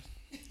tough. Yeah.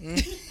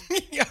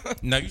 Yeah.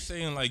 Now you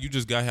saying like you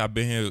just got here, I've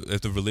been here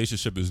if the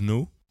relationship is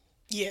new?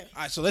 Yeah.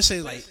 All right. So let's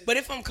say like But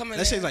if I'm coming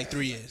let's in, say like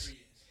 3 years.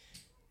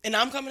 and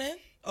I'm coming in,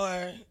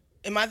 or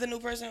am I the new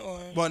person, or?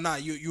 Well, nah.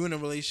 You in a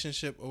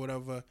relationship or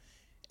whatever,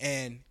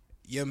 and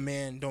your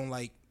man don't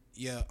like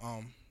your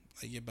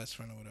best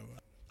friend or whatever.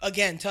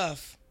 Again,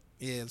 tough.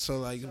 Yeah. So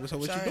like, so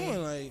what Sorry. you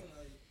doing? Like.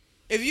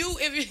 If you.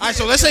 All right.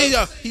 So let's say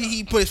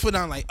he put his foot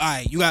down. Like, all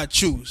right, you gotta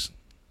choose.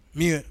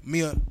 Mia.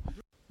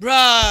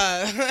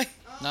 Bruh.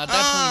 Now at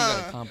that point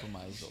you gotta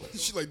compromise though.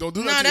 She's like, don't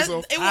do Nah, that to that's,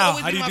 yourself. it will How?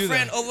 always How do be you my do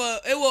friend that? over.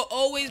 It will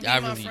always be Yeah, I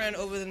my really- friend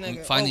over the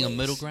nigga. Finding always.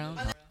 a middle ground.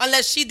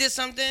 Unless she did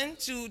something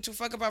to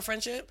fuck up our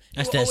friendship. it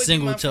That's will that always be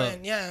single my talk.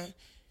 friend. Yeah.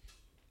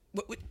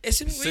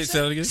 Excuse me, what you Say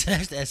said? that again.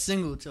 That's that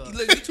single talk.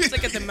 Look, you too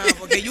slick at the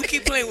mouth. Okay, you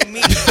keep playing with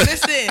me.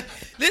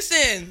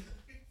 Listen.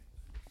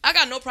 I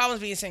got no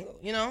problems being single,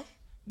 you know,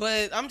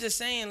 but I'm just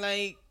saying,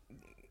 like,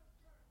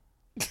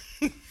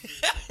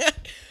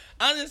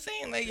 I'm just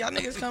saying, like, y'all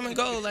niggas come and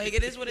go. Like,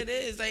 it is what it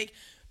is. Like,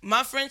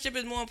 my friendship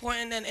is more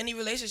important than any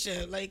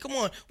relationship. Like, come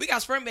on, we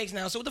got sperm banks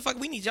now, so what the fuck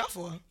we need y'all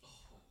for?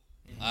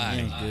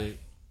 Ain't good.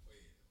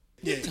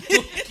 Yeah.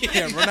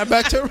 Run that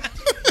back to her.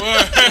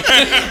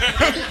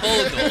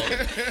 Hold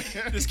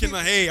on. this kid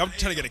like, hey, I'm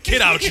trying to get a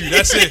kid out you.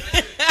 That's it.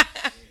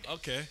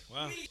 Okay.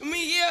 Wow. I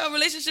mean, yeah, a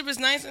relationship is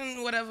nice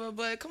and whatever,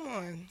 but come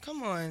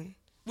on.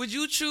 Would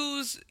you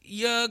choose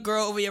your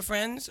girl over your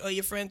friends or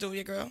your friends over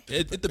your girl?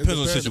 It depends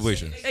on the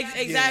situation.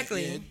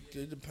 Exactly.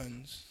 Yeah, it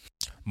depends.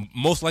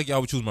 Most likely I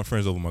would choose my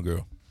friends over my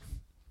girl.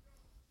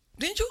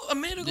 Didn't you a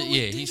minute ago?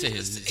 Yeah, didn't he you said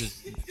just-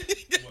 his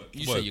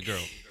you What? say your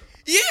girl.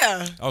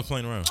 Yeah. I was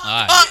playing around.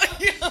 All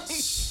right.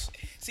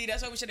 See,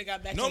 that's why we should have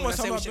got back to No, when I one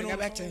said time we I've should been have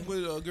got on back the to.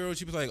 phone with a girl.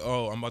 She was like,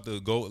 "Oh, I'm about to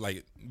go."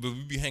 Like, but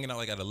we be hanging out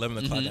like at 11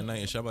 o'clock at night,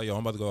 and she like, "Yo, I'm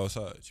about to go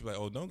outside." She be like,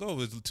 "Oh, don't go.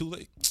 It's too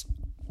late."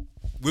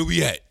 Where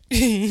we at?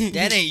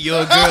 That ain't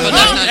your girl.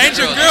 Ain't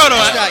your girl though.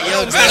 That's not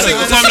your That's that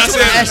single girl. talk I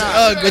said. That's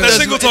ugly. That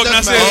single talk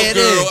I said. Yeah, it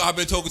girl, is. I've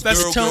been talking That's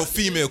girl, the tone- girl,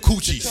 female,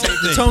 coochie. Same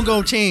The thing. tone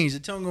gonna change. The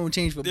tone gonna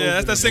change for both. Yeah,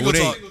 that's of that them. single It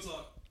talk. ain't.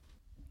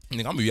 Nigga,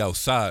 I'm gonna be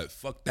outside.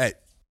 Fuck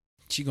that.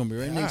 She gonna be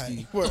right next to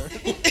you.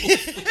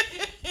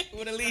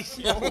 With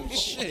Alicia. Oh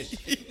shit.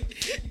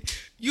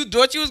 You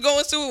thought you was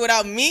going to it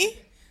without me?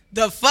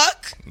 The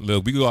fuck?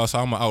 Look, we go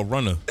outside. I'm gonna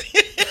outrun her.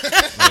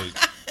 Like,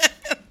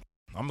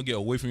 I'm gonna get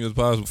away from you as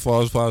far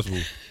as possible.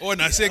 Or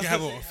Nasir can have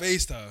her on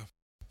FaceTime.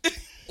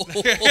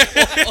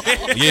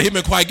 Yeah, him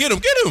and Quiet. Get him.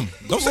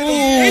 Don't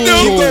say He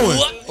no. do.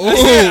 Keep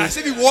going. I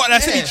said he walking. I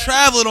said he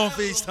traveling on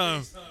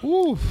FaceTime.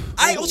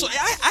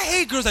 I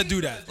hate girls that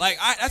do that. Like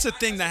that's a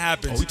thing that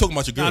happens. Oh, we talking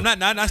about your girl. No,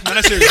 I'm not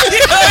serious.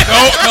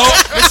 No.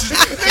 This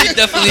is He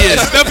definitely is.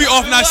 definitely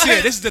off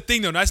Nasir. This is the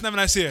thing though. That's never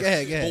Nasir. Go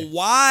ahead. But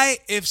why,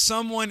 if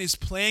someone is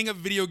playing a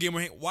video game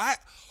or why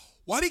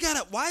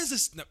is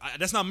this?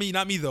 That's not me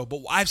though.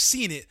 But I've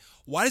seen it.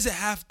 Why does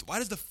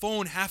the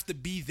phone have to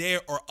be there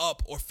or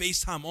up or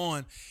FaceTime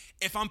on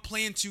if I'm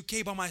playing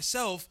 2K by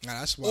myself Nah,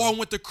 that's or wild. I'm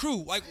with the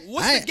crew? Like,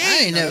 what's I the game?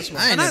 ain't never do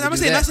I'm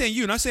that. not saying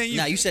you.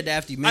 Nah, you said that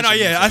after you I mentioned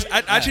know, yeah.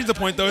 it. I changed the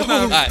point though. It's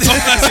not. Alright. I'm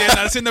not saying that.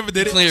 I said never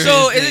did it. Clear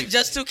So his is name. it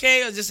just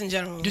 2K or just in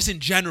general? Just in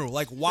general,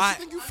 like why?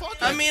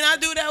 I mean, I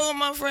do that with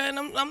my friend.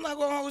 I'm not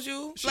gonna hold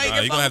you. Like, Nah,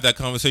 if you gonna I'm- have that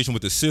conversation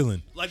with the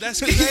ceiling. Like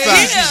that's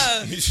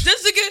Yeah, just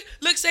to get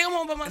look. Say I'm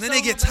home by myself. then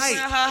they get my best friend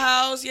tight. At her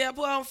house, yeah.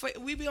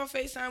 We be on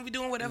FaceTime. We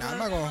doing whatever. Nah, I'm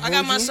not gonna I got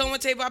hold my you. sewing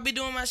table. I be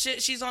doing my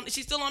shit. She's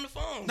still on the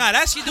phone. Nah,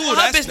 that's She's cool. doing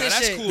her That's business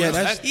that's shit. cool. Yeah,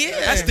 that's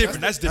that's-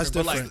 different. That's different.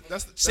 But like, different.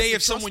 That's say the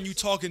if someone you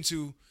talking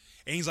to,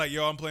 and he's like,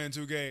 "Yo, I'm playing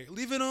 2K.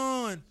 Leave it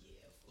on."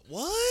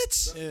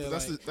 What? Yeah,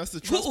 That's like, the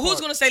trust Who's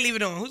part. gone say leave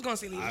it on? Who's gonna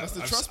say leave it on? That's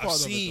the I've- trust I've part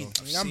seen- of it,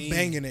 I mean, I'm seen-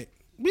 banging it.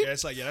 Yeah,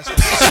 it's like that's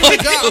Oh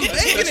God, I'm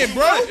banging it,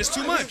 bro. it's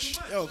too much.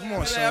 Yo, come on,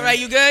 All son. right,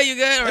 you good? You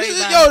good? All right,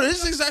 bye. Yo,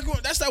 this is exactly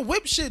that's that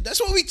whip shit. That's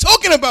what we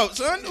talking about,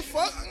 son. The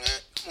fuck?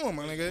 Come on,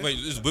 my nigga. Wait,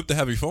 is Whip to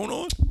have your phone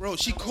on? Bro,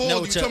 she called No,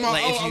 you to- talking about,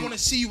 like, if I you- want to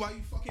see you while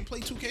you fucking play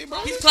 2K, bro.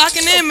 He's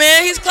clocking in,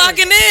 man. He's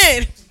clocking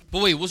in.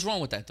 But wait, what's wrong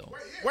with that though?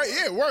 Wait,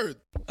 yeah, word.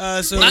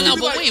 So No,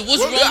 but wait,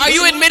 what's wrong? are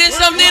you admitting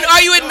something?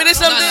 Are you admitting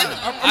something?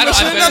 I don't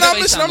listening, I I'm FaceTime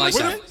listening, I'm like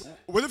listening. that.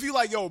 What if you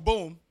like, yo,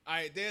 boom, all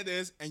right, there it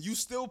is, and you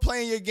still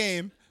playing your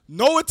game,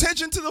 no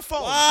attention to the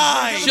phone.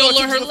 Why? No She'll learn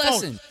attention her to the phone.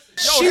 lesson.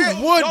 She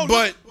would,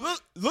 look,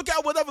 but- look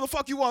at whatever the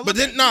fuck you want. But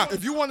Look then, at. nah,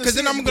 if you want to, because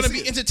then I'm gonna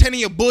be entertaining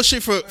your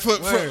bullshit for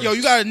yo.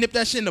 You gotta nip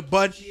that shit in the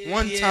bud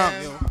one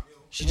time, yo.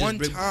 She just One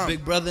big, time.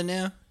 big brother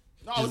now.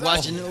 No, I Just was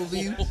watching asking. it over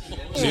you.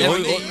 See,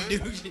 Everything you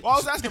do. Well, I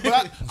was asking,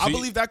 but I See?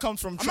 believe that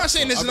comes from trust. not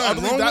saying there's I nothing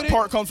believe wrong that with it.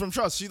 part comes from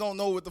trust. She don't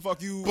know what the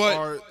fuck you But-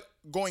 are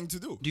going to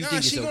do. Do you Nah,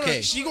 think it's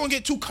okay? She gonna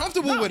get too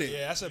comfortable with it.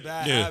 Yeah, that's a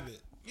bad Yeah.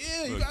 habit.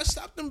 Yeah, you gotta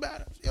stop them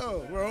bad.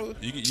 Yo, bro.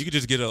 You could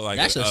just get a like.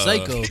 That's a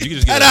psycho. You could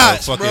just get Dead a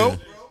ass, fucking. bro.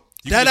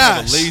 You Dead can just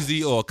have ass. a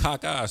lazy or a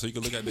cock eye, so you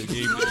can look at the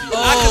game.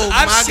 Oh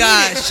my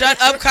God!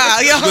 Shut up,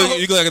 Kyle. You Yo.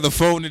 can look at the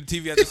phone and the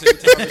TV at the same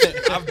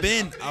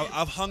time.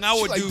 I've hung out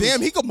She's with like, dudes.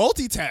 damn, he could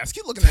multitask.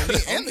 He looking at me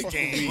and the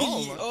game.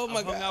 Oh my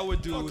I've hung God. out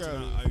with dudes.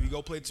 Okay. We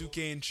go play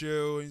 2K and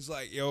chill. And he's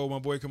like, "Yo, my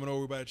boy coming over,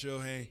 we about to chill,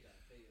 hang."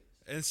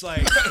 And it's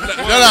like,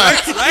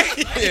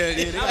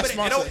 right? Nah,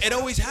 but it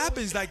always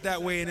happens like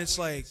that way, and it's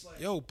like,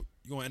 "Yo,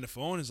 you gonna end the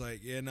phone?" It's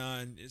like, "Yeah, nah."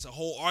 And it's a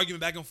whole argument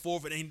back and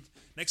forth, and then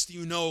next thing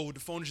you know, the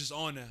phone is just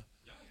on now.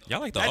 Y'all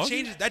like the That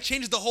argue?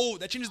 changes the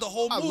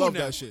whole I mood love now.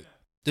 that shit.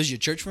 Does your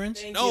church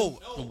friends? No,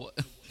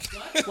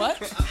 What?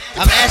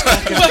 I'm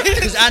asking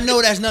because I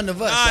know that's none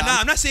of us. nah.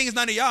 I'm not saying it's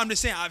none of y'all. I'm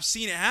just saying I've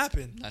seen it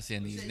happen. Not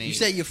saying these You names.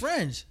 said your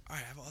friends. All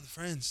right, I have other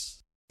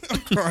friends.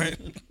 Right.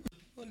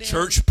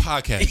 Church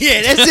podcast.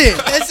 Yeah, that's it.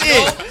 That's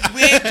it.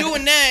 We ain't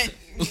doing that.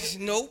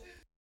 Nope.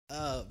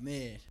 Oh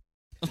man.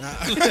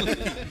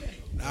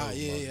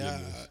 Yeah.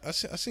 I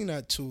seen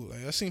that too.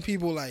 Like I seen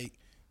people like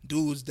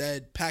dudes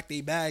that pack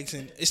their bags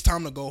and it's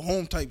time to go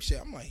home type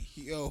shit. I'm like,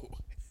 yo.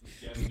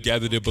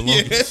 Gather their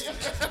belongings.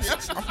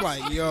 I'm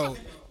like, yo.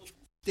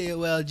 Stay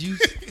well,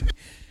 juice.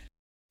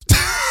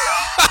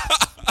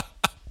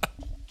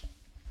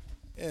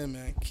 Yeah,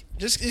 man.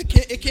 Just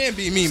it can't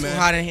be me, So man.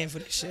 hot in here for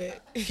this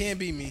shit. It can't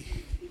be me.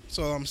 That's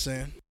all I'm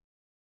saying.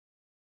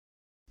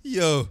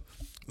 Yo,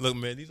 look,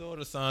 man, these are all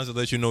the signs that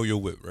let you know you're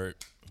whipped, right?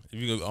 If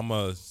you, I'm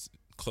gonna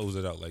close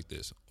it out like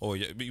this. Oh,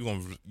 yeah,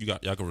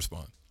 y'all can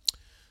respond.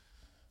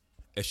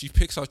 If she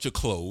picks out your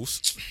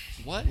clothes,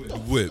 What?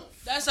 whip.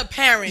 That's a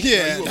parent.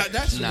 Yeah,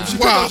 that's Nah. She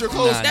wow. pick out your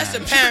clothes. Nah, That's a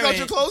nah. She pick out your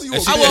parent. clothes. You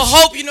If a she- I will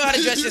hope you know how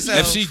to dress yourself.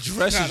 If she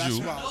dresses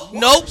you,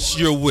 Nope.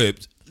 you're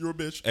whipped. You're a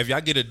bitch. If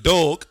y'all get a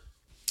dog,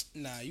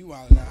 Nah, you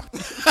wild now.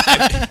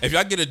 if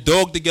y'all get a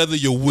dog together,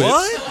 you're whipped.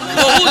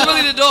 Well, who's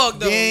really the dog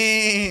though?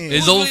 Damn.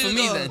 It's Who's over really for the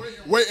me dog?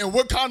 then. Wait, and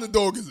what kind of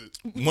dog is it?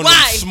 One Why?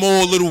 of them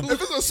small little. If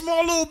it's a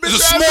small little bitch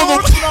It's a ass small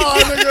dog,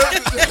 nah,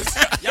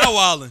 nigga. Y'all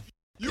wildin'.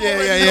 You Yeah,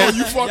 already yeah, know yeah.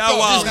 you fucked Y'all up.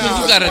 wild. Just 'cause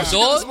you got a Once you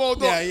get the dog? small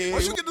dog. Yeah, yeah,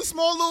 Once yeah. you get the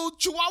small little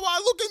chihuahua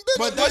looking bitch,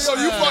 But like, that's, yo,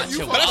 you fucked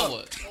Chihuahua.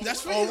 up. That's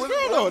for your girl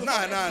though.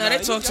 Nah. Nah, they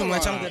talk too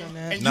much. I'm good on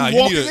that. And Nah,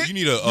 walking you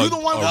need a You the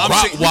one a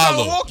that- you gotta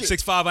Rottweiler. walk it.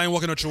 6'5", I ain't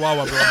walking no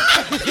Chihuahua, bro.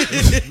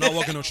 I'm not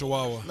walking no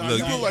Chihuahua. Nah, Look,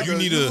 you you- look like you a,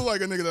 need you a- look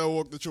like a nigga that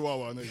walk the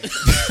chihuahua,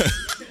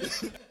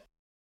 nigga.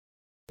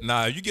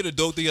 Nah, you get a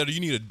dog together,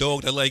 you need a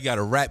dog that like got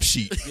a rap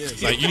sheet.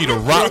 Like you need a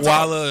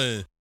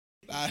Rottweiler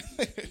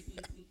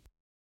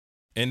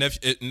and if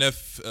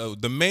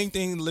the main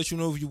thing to let you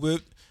know if you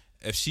whipped,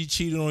 if she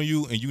cheated on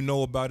you and you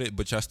know about it,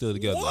 but y'all still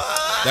together.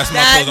 That's my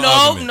That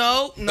closing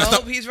argument.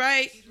 no. He's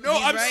right. No,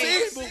 He's I'm right.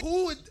 saying, but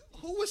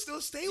who would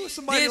still stay with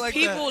somebody There's like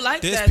people that?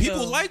 like There's that. people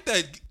though. like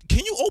that. Can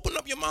you open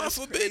up your mind That's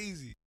for a bit?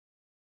 crazy.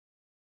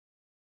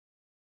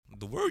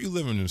 The world you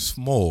live in is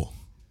small.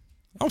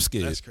 I'm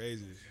scared. That's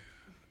crazy.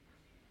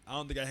 I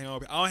don't think I hang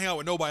out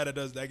with nobody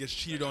that gets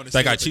cheated on. and That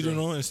stay got with the cheated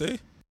girl. on and say?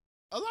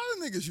 A lot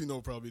of niggas you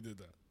know probably did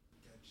that.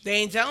 They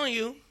ain't telling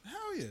you.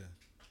 Hell yeah.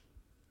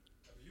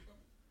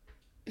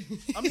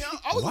 I mean,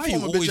 I was Why a you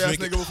former always bitch ass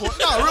making- nigga before.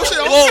 Nah, real shit.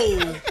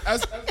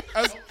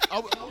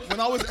 When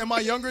I was in my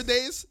younger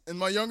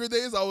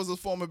days, I was a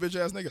former bitch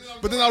ass nigga.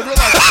 But then I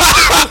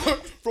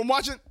realized from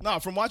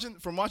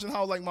watching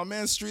how like my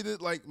man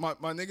treated, like my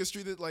niggas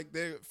treated like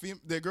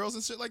their girls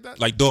and shit like that.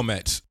 Like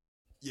doormats.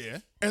 Yeah.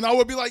 And I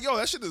would be like, yo,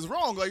 that shit is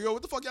wrong. Like, yo,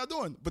 what the fuck y'all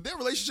doing? But their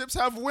relationships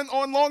have went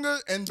on longer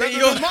and better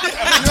than mine. You know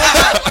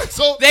what I'm saying?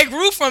 So They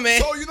grew from it.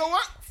 you know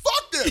what?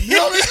 Fuck them. You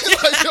know what I mean?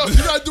 Like, yo,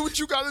 you gotta do what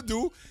you gotta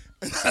do,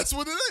 and that's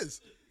what it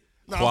is.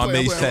 Nah, I'm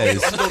Kwame playing.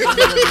 says.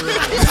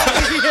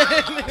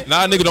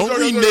 Nah, nigga, don't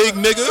renege,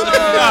 nigga.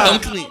 I'm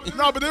clean.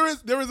 No, but there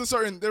is a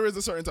certain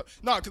time.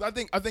 No, because I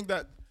think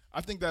that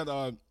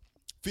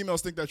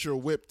females think that you're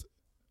whipped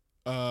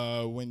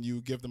when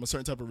you give them a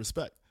certain type of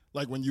respect.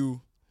 Like when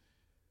you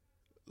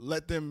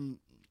let them,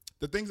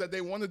 the things that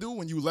they want to do,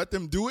 when you let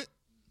them do it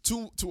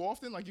too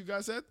often, like you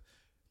guys said,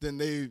 then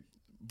they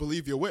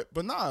believe you're whipped.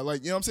 But nah,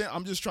 like, you know what I'm saying?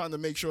 I'm just trying to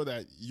make sure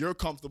that you're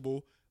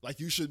comfortable. Like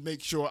you should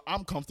make sure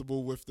I'm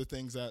comfortable with the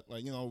things that,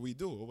 like, you know, we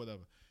do or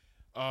whatever.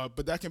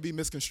 But that can be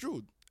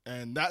misconstrued.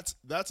 And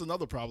that's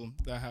another problem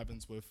that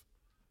happens with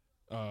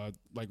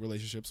like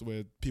relationships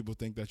where people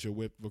think that you're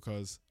whipped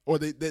because, or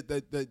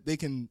they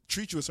can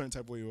treat you a certain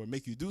type of way or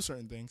make you do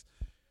certain things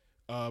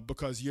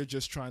because you're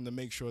just trying to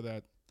make sure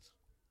that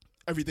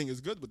everything is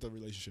good with the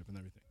relationship and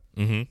everything.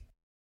 Mm-hmm.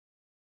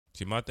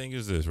 See, my thing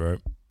is this, right?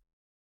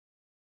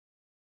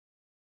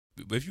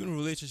 If you're in a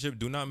relationship,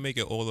 do not make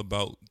it all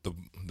about the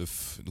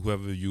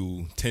whoever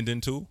you tending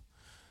to.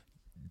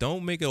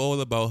 Don't make it all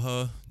about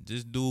her.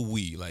 Just do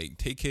we. Like,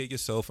 take care of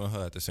yourself and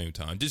her at the same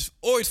time. Just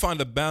always find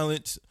a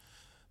balance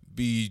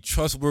be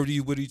trustworthy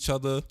with each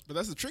other. But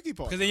that's the tricky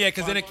part. Because then, yeah,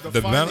 because then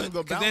The balance-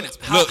 the balance.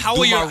 Look, how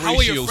do will my your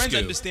ratio friends skill.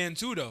 understand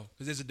too though?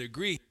 Because there's a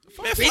degree.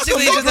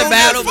 Basically, it's just a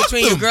battle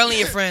between your girl and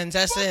your friends.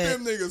 That's Fuck it.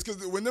 them niggas,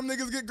 because when them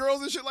niggas get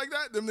girls and shit like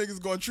that, them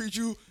niggas gonna treat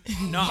you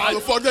No, how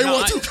the fuck they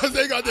want to, I- because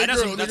they got their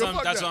that's girl. what, that's, Nigga, what,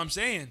 fuck that's that. what I'm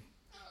saying.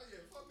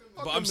 Fuck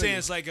But them I'm saying niggas.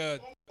 it's like a.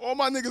 All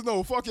my niggas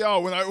know, fuck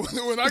y'all. When I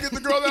get the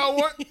girl that I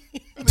want,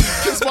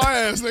 niggas kiss my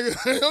ass, nigga.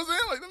 You know what I'm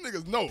saying? Like, them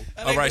niggas know.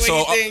 All right, the so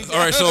way he thinks.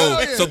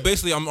 Yeah. so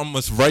basically, I'm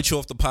gonna write you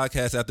off the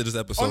podcast after this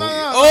episode.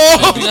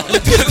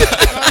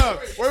 Oh,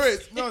 no.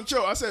 Wait. No,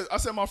 chill. I said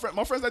my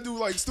friends that do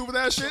like stupid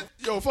ass shit,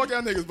 yo, fuck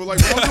y'all niggas. But like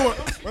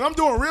when I'm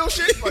doing real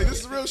shit, like this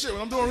is real shit.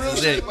 When I'm doing real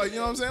shit, like, you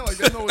know what I'm saying? Like,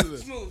 they know what it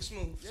is.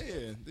 Smooth.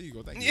 Yeah, there you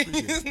go. Thank you.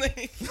 Appreciate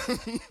it.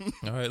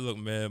 All right, look,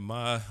 man,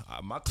 my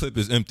clip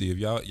is empty. If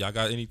y'all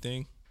got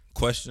anything,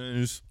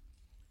 questions,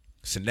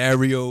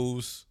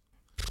 scenarios,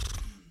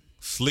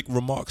 slick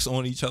remarks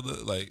on each other,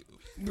 like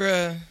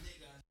Bruh.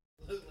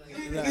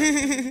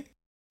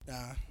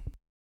 Nah.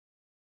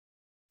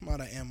 I'm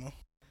out of ammo.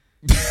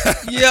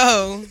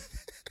 Yo.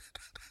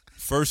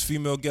 first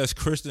female guest,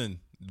 Kristen.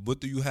 What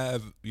do you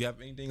have? You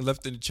have anything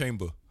left in the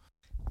chamber?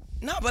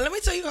 No, but let me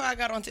tell you how I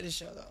got onto this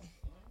show,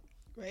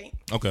 though. Right?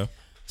 Okay.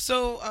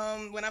 So,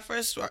 when I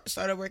first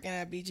started working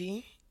at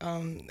BG,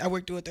 I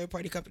worked through a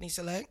third-party company,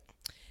 Select.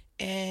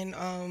 And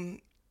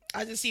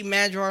I just see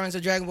mad drawings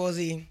of Dragon Ball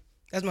Z.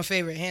 That's my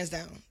favorite, hands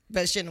down.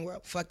 Best shit in the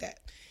world. Fuck that.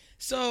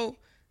 So,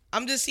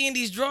 I'm just seeing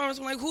these drawings.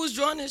 I'm like, who's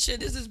drawing this shit?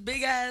 This is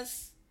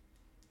big-ass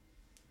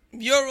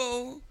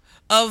mural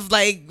of,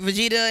 like,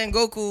 Vegeta and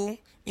Goku.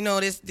 You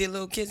know, their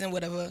little kids and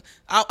whatever.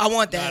 I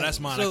want that. Nah, that's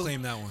mine. So, I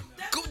claim that one.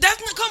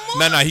 That's not, come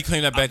on. Nah, he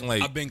claimed that back in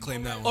like. I've been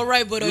claimed that one. All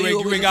right, but are You you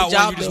ain't always got at the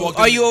one, job, you just though? walked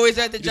Are in you the- always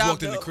at the You job, just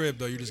walked in the though? crib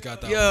though. You just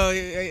got that one. Yo,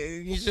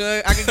 you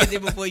sure? I can get there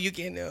before you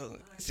can, though.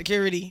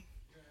 Security.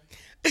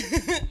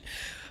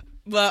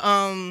 But,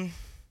 and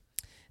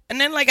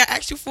then, like, I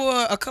asked you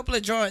for a couple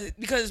of drawings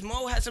because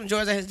Mo had some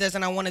drawings at his desk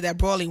and I wanted that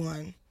Brawly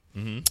one.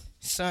 Mm-hmm.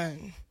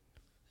 Son,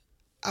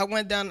 I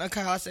went down to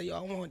Kyle. I said, yo,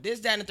 I want this,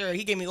 that, and the third.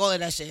 He gave me all of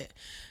that shit.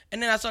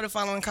 And then I started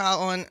following Kyle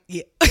on,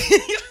 yeah.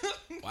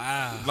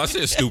 Wow. I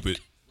said stupid.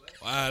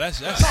 Wow. That's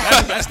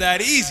that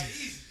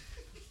easy.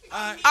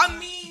 I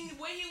mean,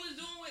 what he was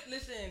doing with,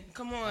 listen,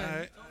 come on. All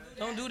right.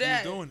 Don't do He's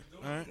that. doing it.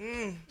 All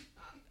right.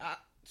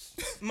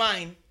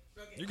 Mine.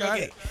 You got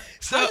Okay. it.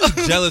 So,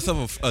 Jealous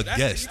of a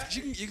guest.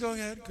 You go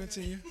ahead.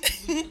 Continue.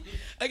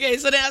 okay,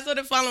 so then I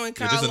started following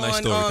Kyle this is a nice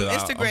on story,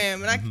 'cause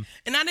Instagram,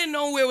 and I didn't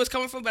know where it was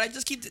coming from, but I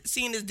just keep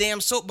seeing this damn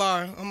soap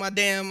bar on my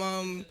damn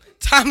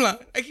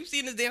timeline. I keep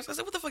seeing this damn. So I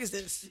said, "What the fuck is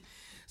this?"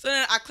 So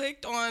then I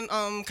clicked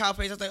on Kyle's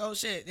page. I was like, "Oh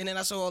shit!" And then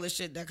I saw all this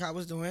shit that Kyle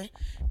was doing,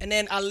 and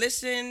then I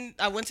listened.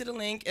 I went to the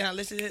link and I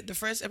listened. The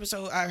first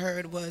episode I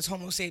heard was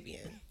Homo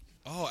Sapien.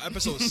 Oh,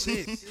 episode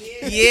 6.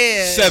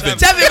 Yeah, 7.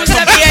 It was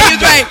 7. Yeah, you're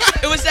right.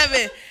 It was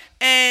 7,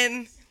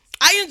 and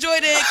I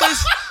enjoyed it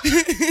because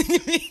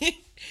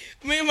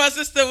me and my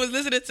sister was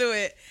listening to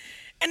it,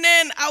 and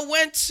then I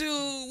went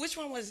to which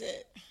one was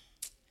it?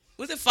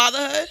 Was it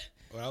Fatherhood?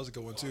 Oh, that was a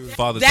good one too.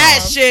 Father That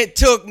time. shit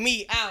took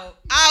me out.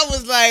 I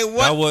was like,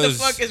 "What the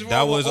fuck is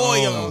wrong with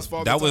oil?"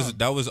 Father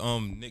that was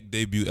Nick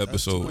debut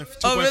episode.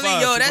 Oh really?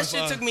 Yo, that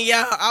shit took me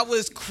out. I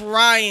was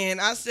crying.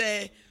 I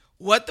said,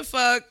 "What the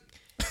fuck?"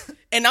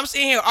 And I'm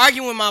sitting here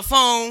arguing with my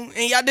phone,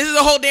 and y'all, this is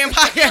a whole damn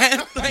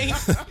podcast. Like,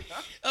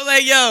 I was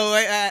like, "Yo,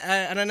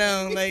 I don't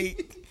know."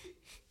 Like,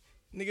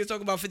 niggas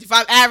talk about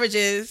 55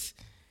 averages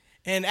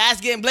and ass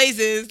getting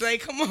blazes.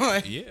 Like, come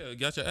on. Yeah,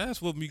 got your ass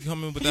whooped. You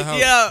coming with the house?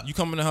 Yeah. You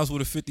come in the house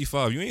with a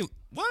 55. You ain't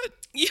what?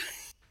 Yeah.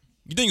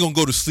 You think you gonna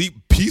go to sleep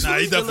peacefully? Nah,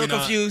 he's I'm a definitely little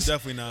not. confused.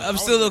 Definitely not. I'm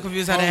still a little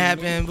confused how that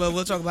happened, but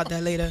we'll talk about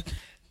that later.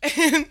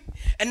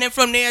 And then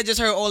from there, I just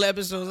heard all the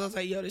episodes. I was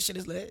like, "Yo, this shit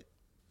is lit.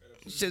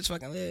 This shit's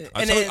fucking lit."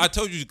 I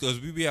told you because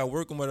we be at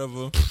work and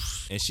whatever,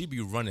 and she be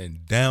running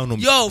down on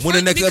me. Yo, when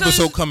the next because-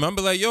 episode come, I'm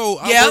be like, yo,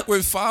 I Yep. work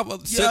with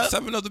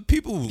 7 other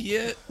people.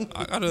 Yeah.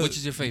 I gotta. Which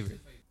is your favorite?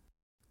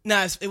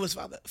 Nah, it was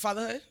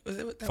Fatherhood. Was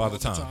it that Father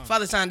one? time.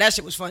 Father Time. That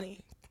shit was funny.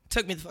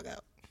 Took me the fuck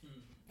out.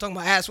 Talking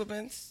about ass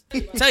whoopings.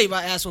 Tell you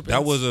about ass whoopings.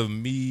 That was a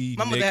me,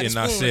 Mama Nick, had a and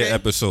I spoon, said okay?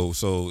 episode.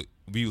 So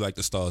we like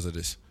the stars of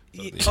this.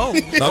 Yeah. No,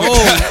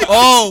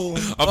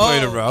 Oh. I'm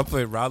playing around. I'm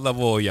playing around. I love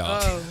all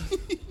y'all. Oh.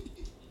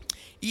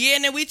 Yeah,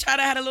 and then we tried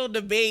to have a little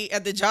debate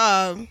at the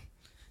job.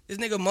 This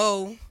nigga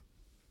Mo,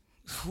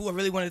 who I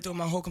really wanted to throw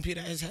my whole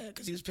computer at his head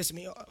because he was pissing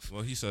me off.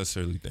 Well, he says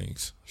silly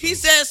things. He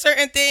said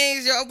certain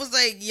things. Yo, I was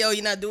like, "Yo,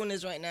 you're not doing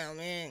this right now,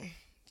 man."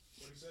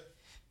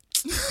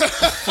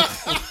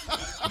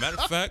 Matter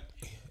of fact,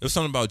 it was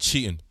something about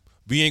cheating.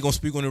 We ain't gonna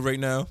speak on it right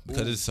now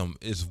because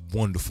it's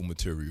wonderful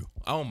material.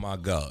 Oh my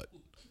god!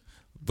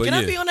 But Can yeah,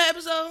 I be on that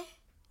episode?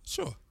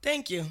 sure.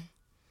 Thank you.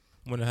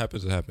 When it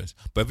happens, it happens.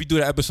 But if we do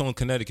that episode in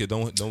Connecticut,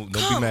 don't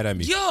be mad at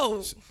me.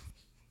 Yo,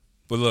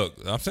 But look,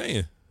 I'm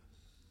saying,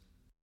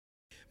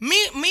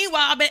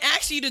 meanwhile, I've been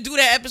asking you to do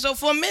that episode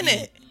for a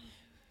minute.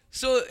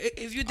 So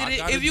if you did I it,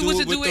 gotta if you do was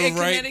it to do with it the in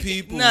right Connecticut,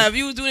 people. nah, if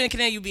you was doing it in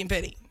Connecticut, you being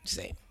petty. Just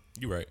saying.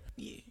 you're right.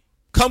 Yeah.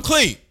 Come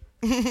clean.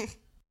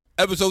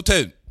 Episode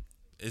 10.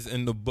 It's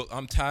in the book.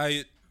 I'm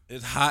tired.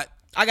 It's hot.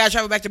 I gotta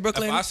travel back to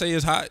Brooklyn. If I say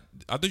it's hot,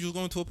 I think you was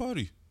going to a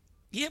party.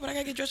 Yeah, but I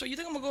gotta get dressed. You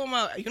think I'm gonna go in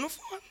my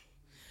uniform?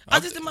 I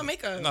just did my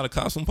makeup. Not a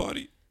costume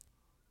party.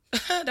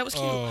 That was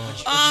cute.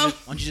 Why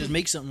don't you just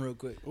make something real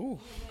quick? Ooh.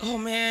 Oh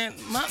man,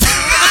 nah.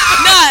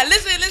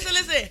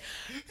 Listen.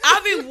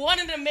 I be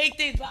wanting to make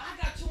things, but I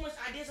got too much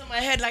ideas in my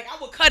head. Like I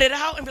would cut it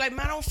out and be like,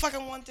 man, I don't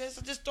fucking want this.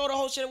 I just throw the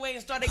whole shit away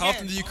and start again. How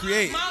often do you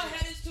create? My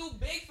head is too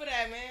big for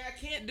that, man. I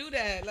can't do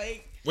that.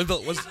 Like. What's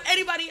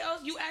Anybody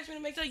else? You ask me to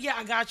make something, yeah,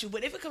 I got you.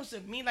 But if it comes to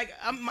me, like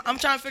I'm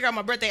trying to figure out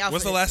my birthday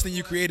outfit. the last thing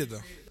you created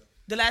though?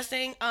 The last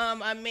thing,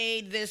 I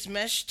made this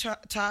mesh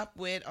top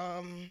with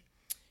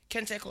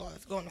kente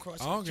cloth going across.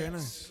 Oh, the okay,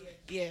 chest.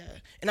 Yeah,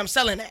 and I'm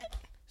selling that.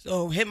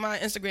 So hit my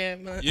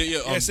Instagram.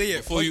 Yeah. Say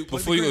it. Before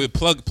you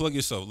plug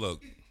yourself.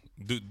 Look,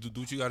 do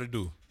what you got to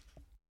do.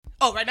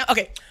 Oh, right now,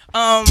 okay.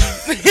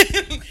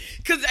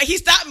 Cause he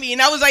stopped me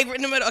and I was like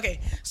in the middle. Okay,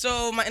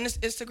 so my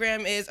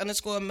Instagram is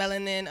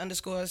 _melanin_saga.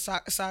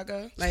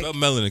 Like, Spell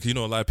melanin, because you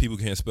know a lot of people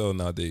can't spell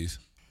nowadays.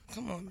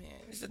 come on, man.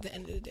 It's at the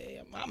end of the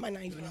day. I might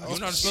not even know. You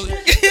know how to spell it?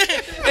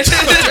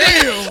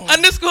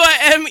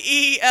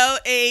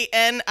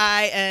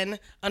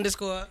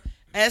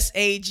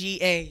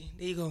 _MELANIN_SAGA.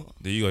 There you go.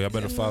 There you go. Y'all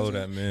better follow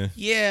that, man.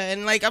 Yeah,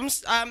 and like I'm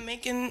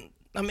making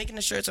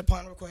the shirts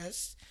upon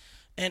request,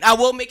 and I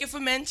will make it for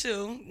men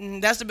too.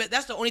 And that's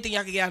the only thing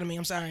y'all can get out of me.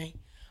 I'm sorry.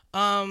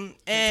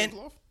 And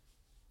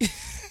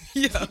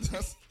yeah,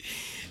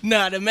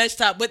 nah, the mesh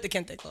top with the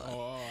kente cloth.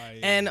 Oh, yeah.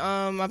 And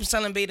I'm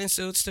selling bathing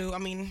suits too. I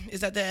mean,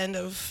 it's at the end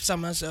of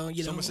summer, so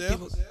you know, Summer sale?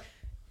 people,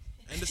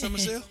 End of summer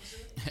sale?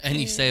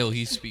 Any sale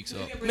he speaks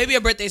up. maybe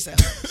a birthday sale.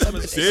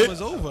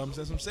 Summer's over. That's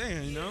what I'm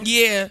saying, you know?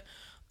 Yeah,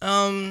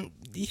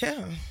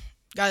 yeah.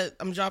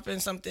 I'm dropping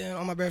something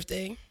on my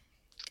birthday.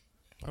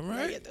 All Yeah,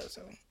 right. though,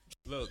 so.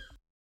 Look,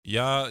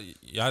 y'all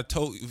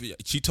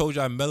she told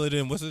y'all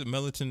melanin. What's it?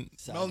 Melanin.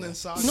 Melanin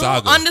Saga. No,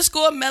 Saga.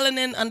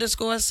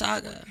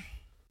 _melanin_saga.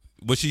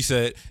 What she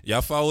said.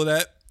 Y'all follow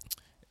that.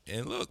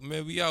 And look,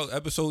 man, we out.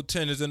 Episode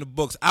 10 is in the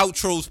books.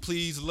 Outros,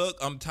 please. Look,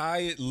 I'm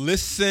tired.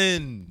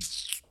 Listen.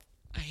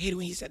 I hate it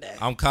when he said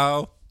that. I'm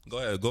Kyle. Go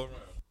ahead. Go around.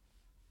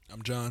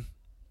 I'm John.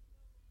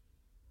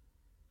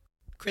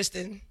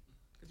 Kristen.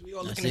 Because we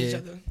all That's looking at each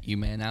it. other. You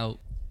man out.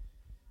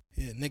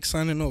 Yeah, Nick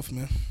signing off,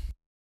 man.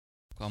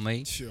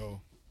 Kwame.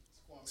 Yo.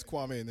 It's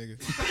Kwame,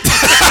 nigga.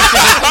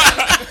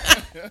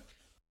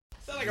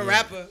 Sound like a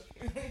rapper.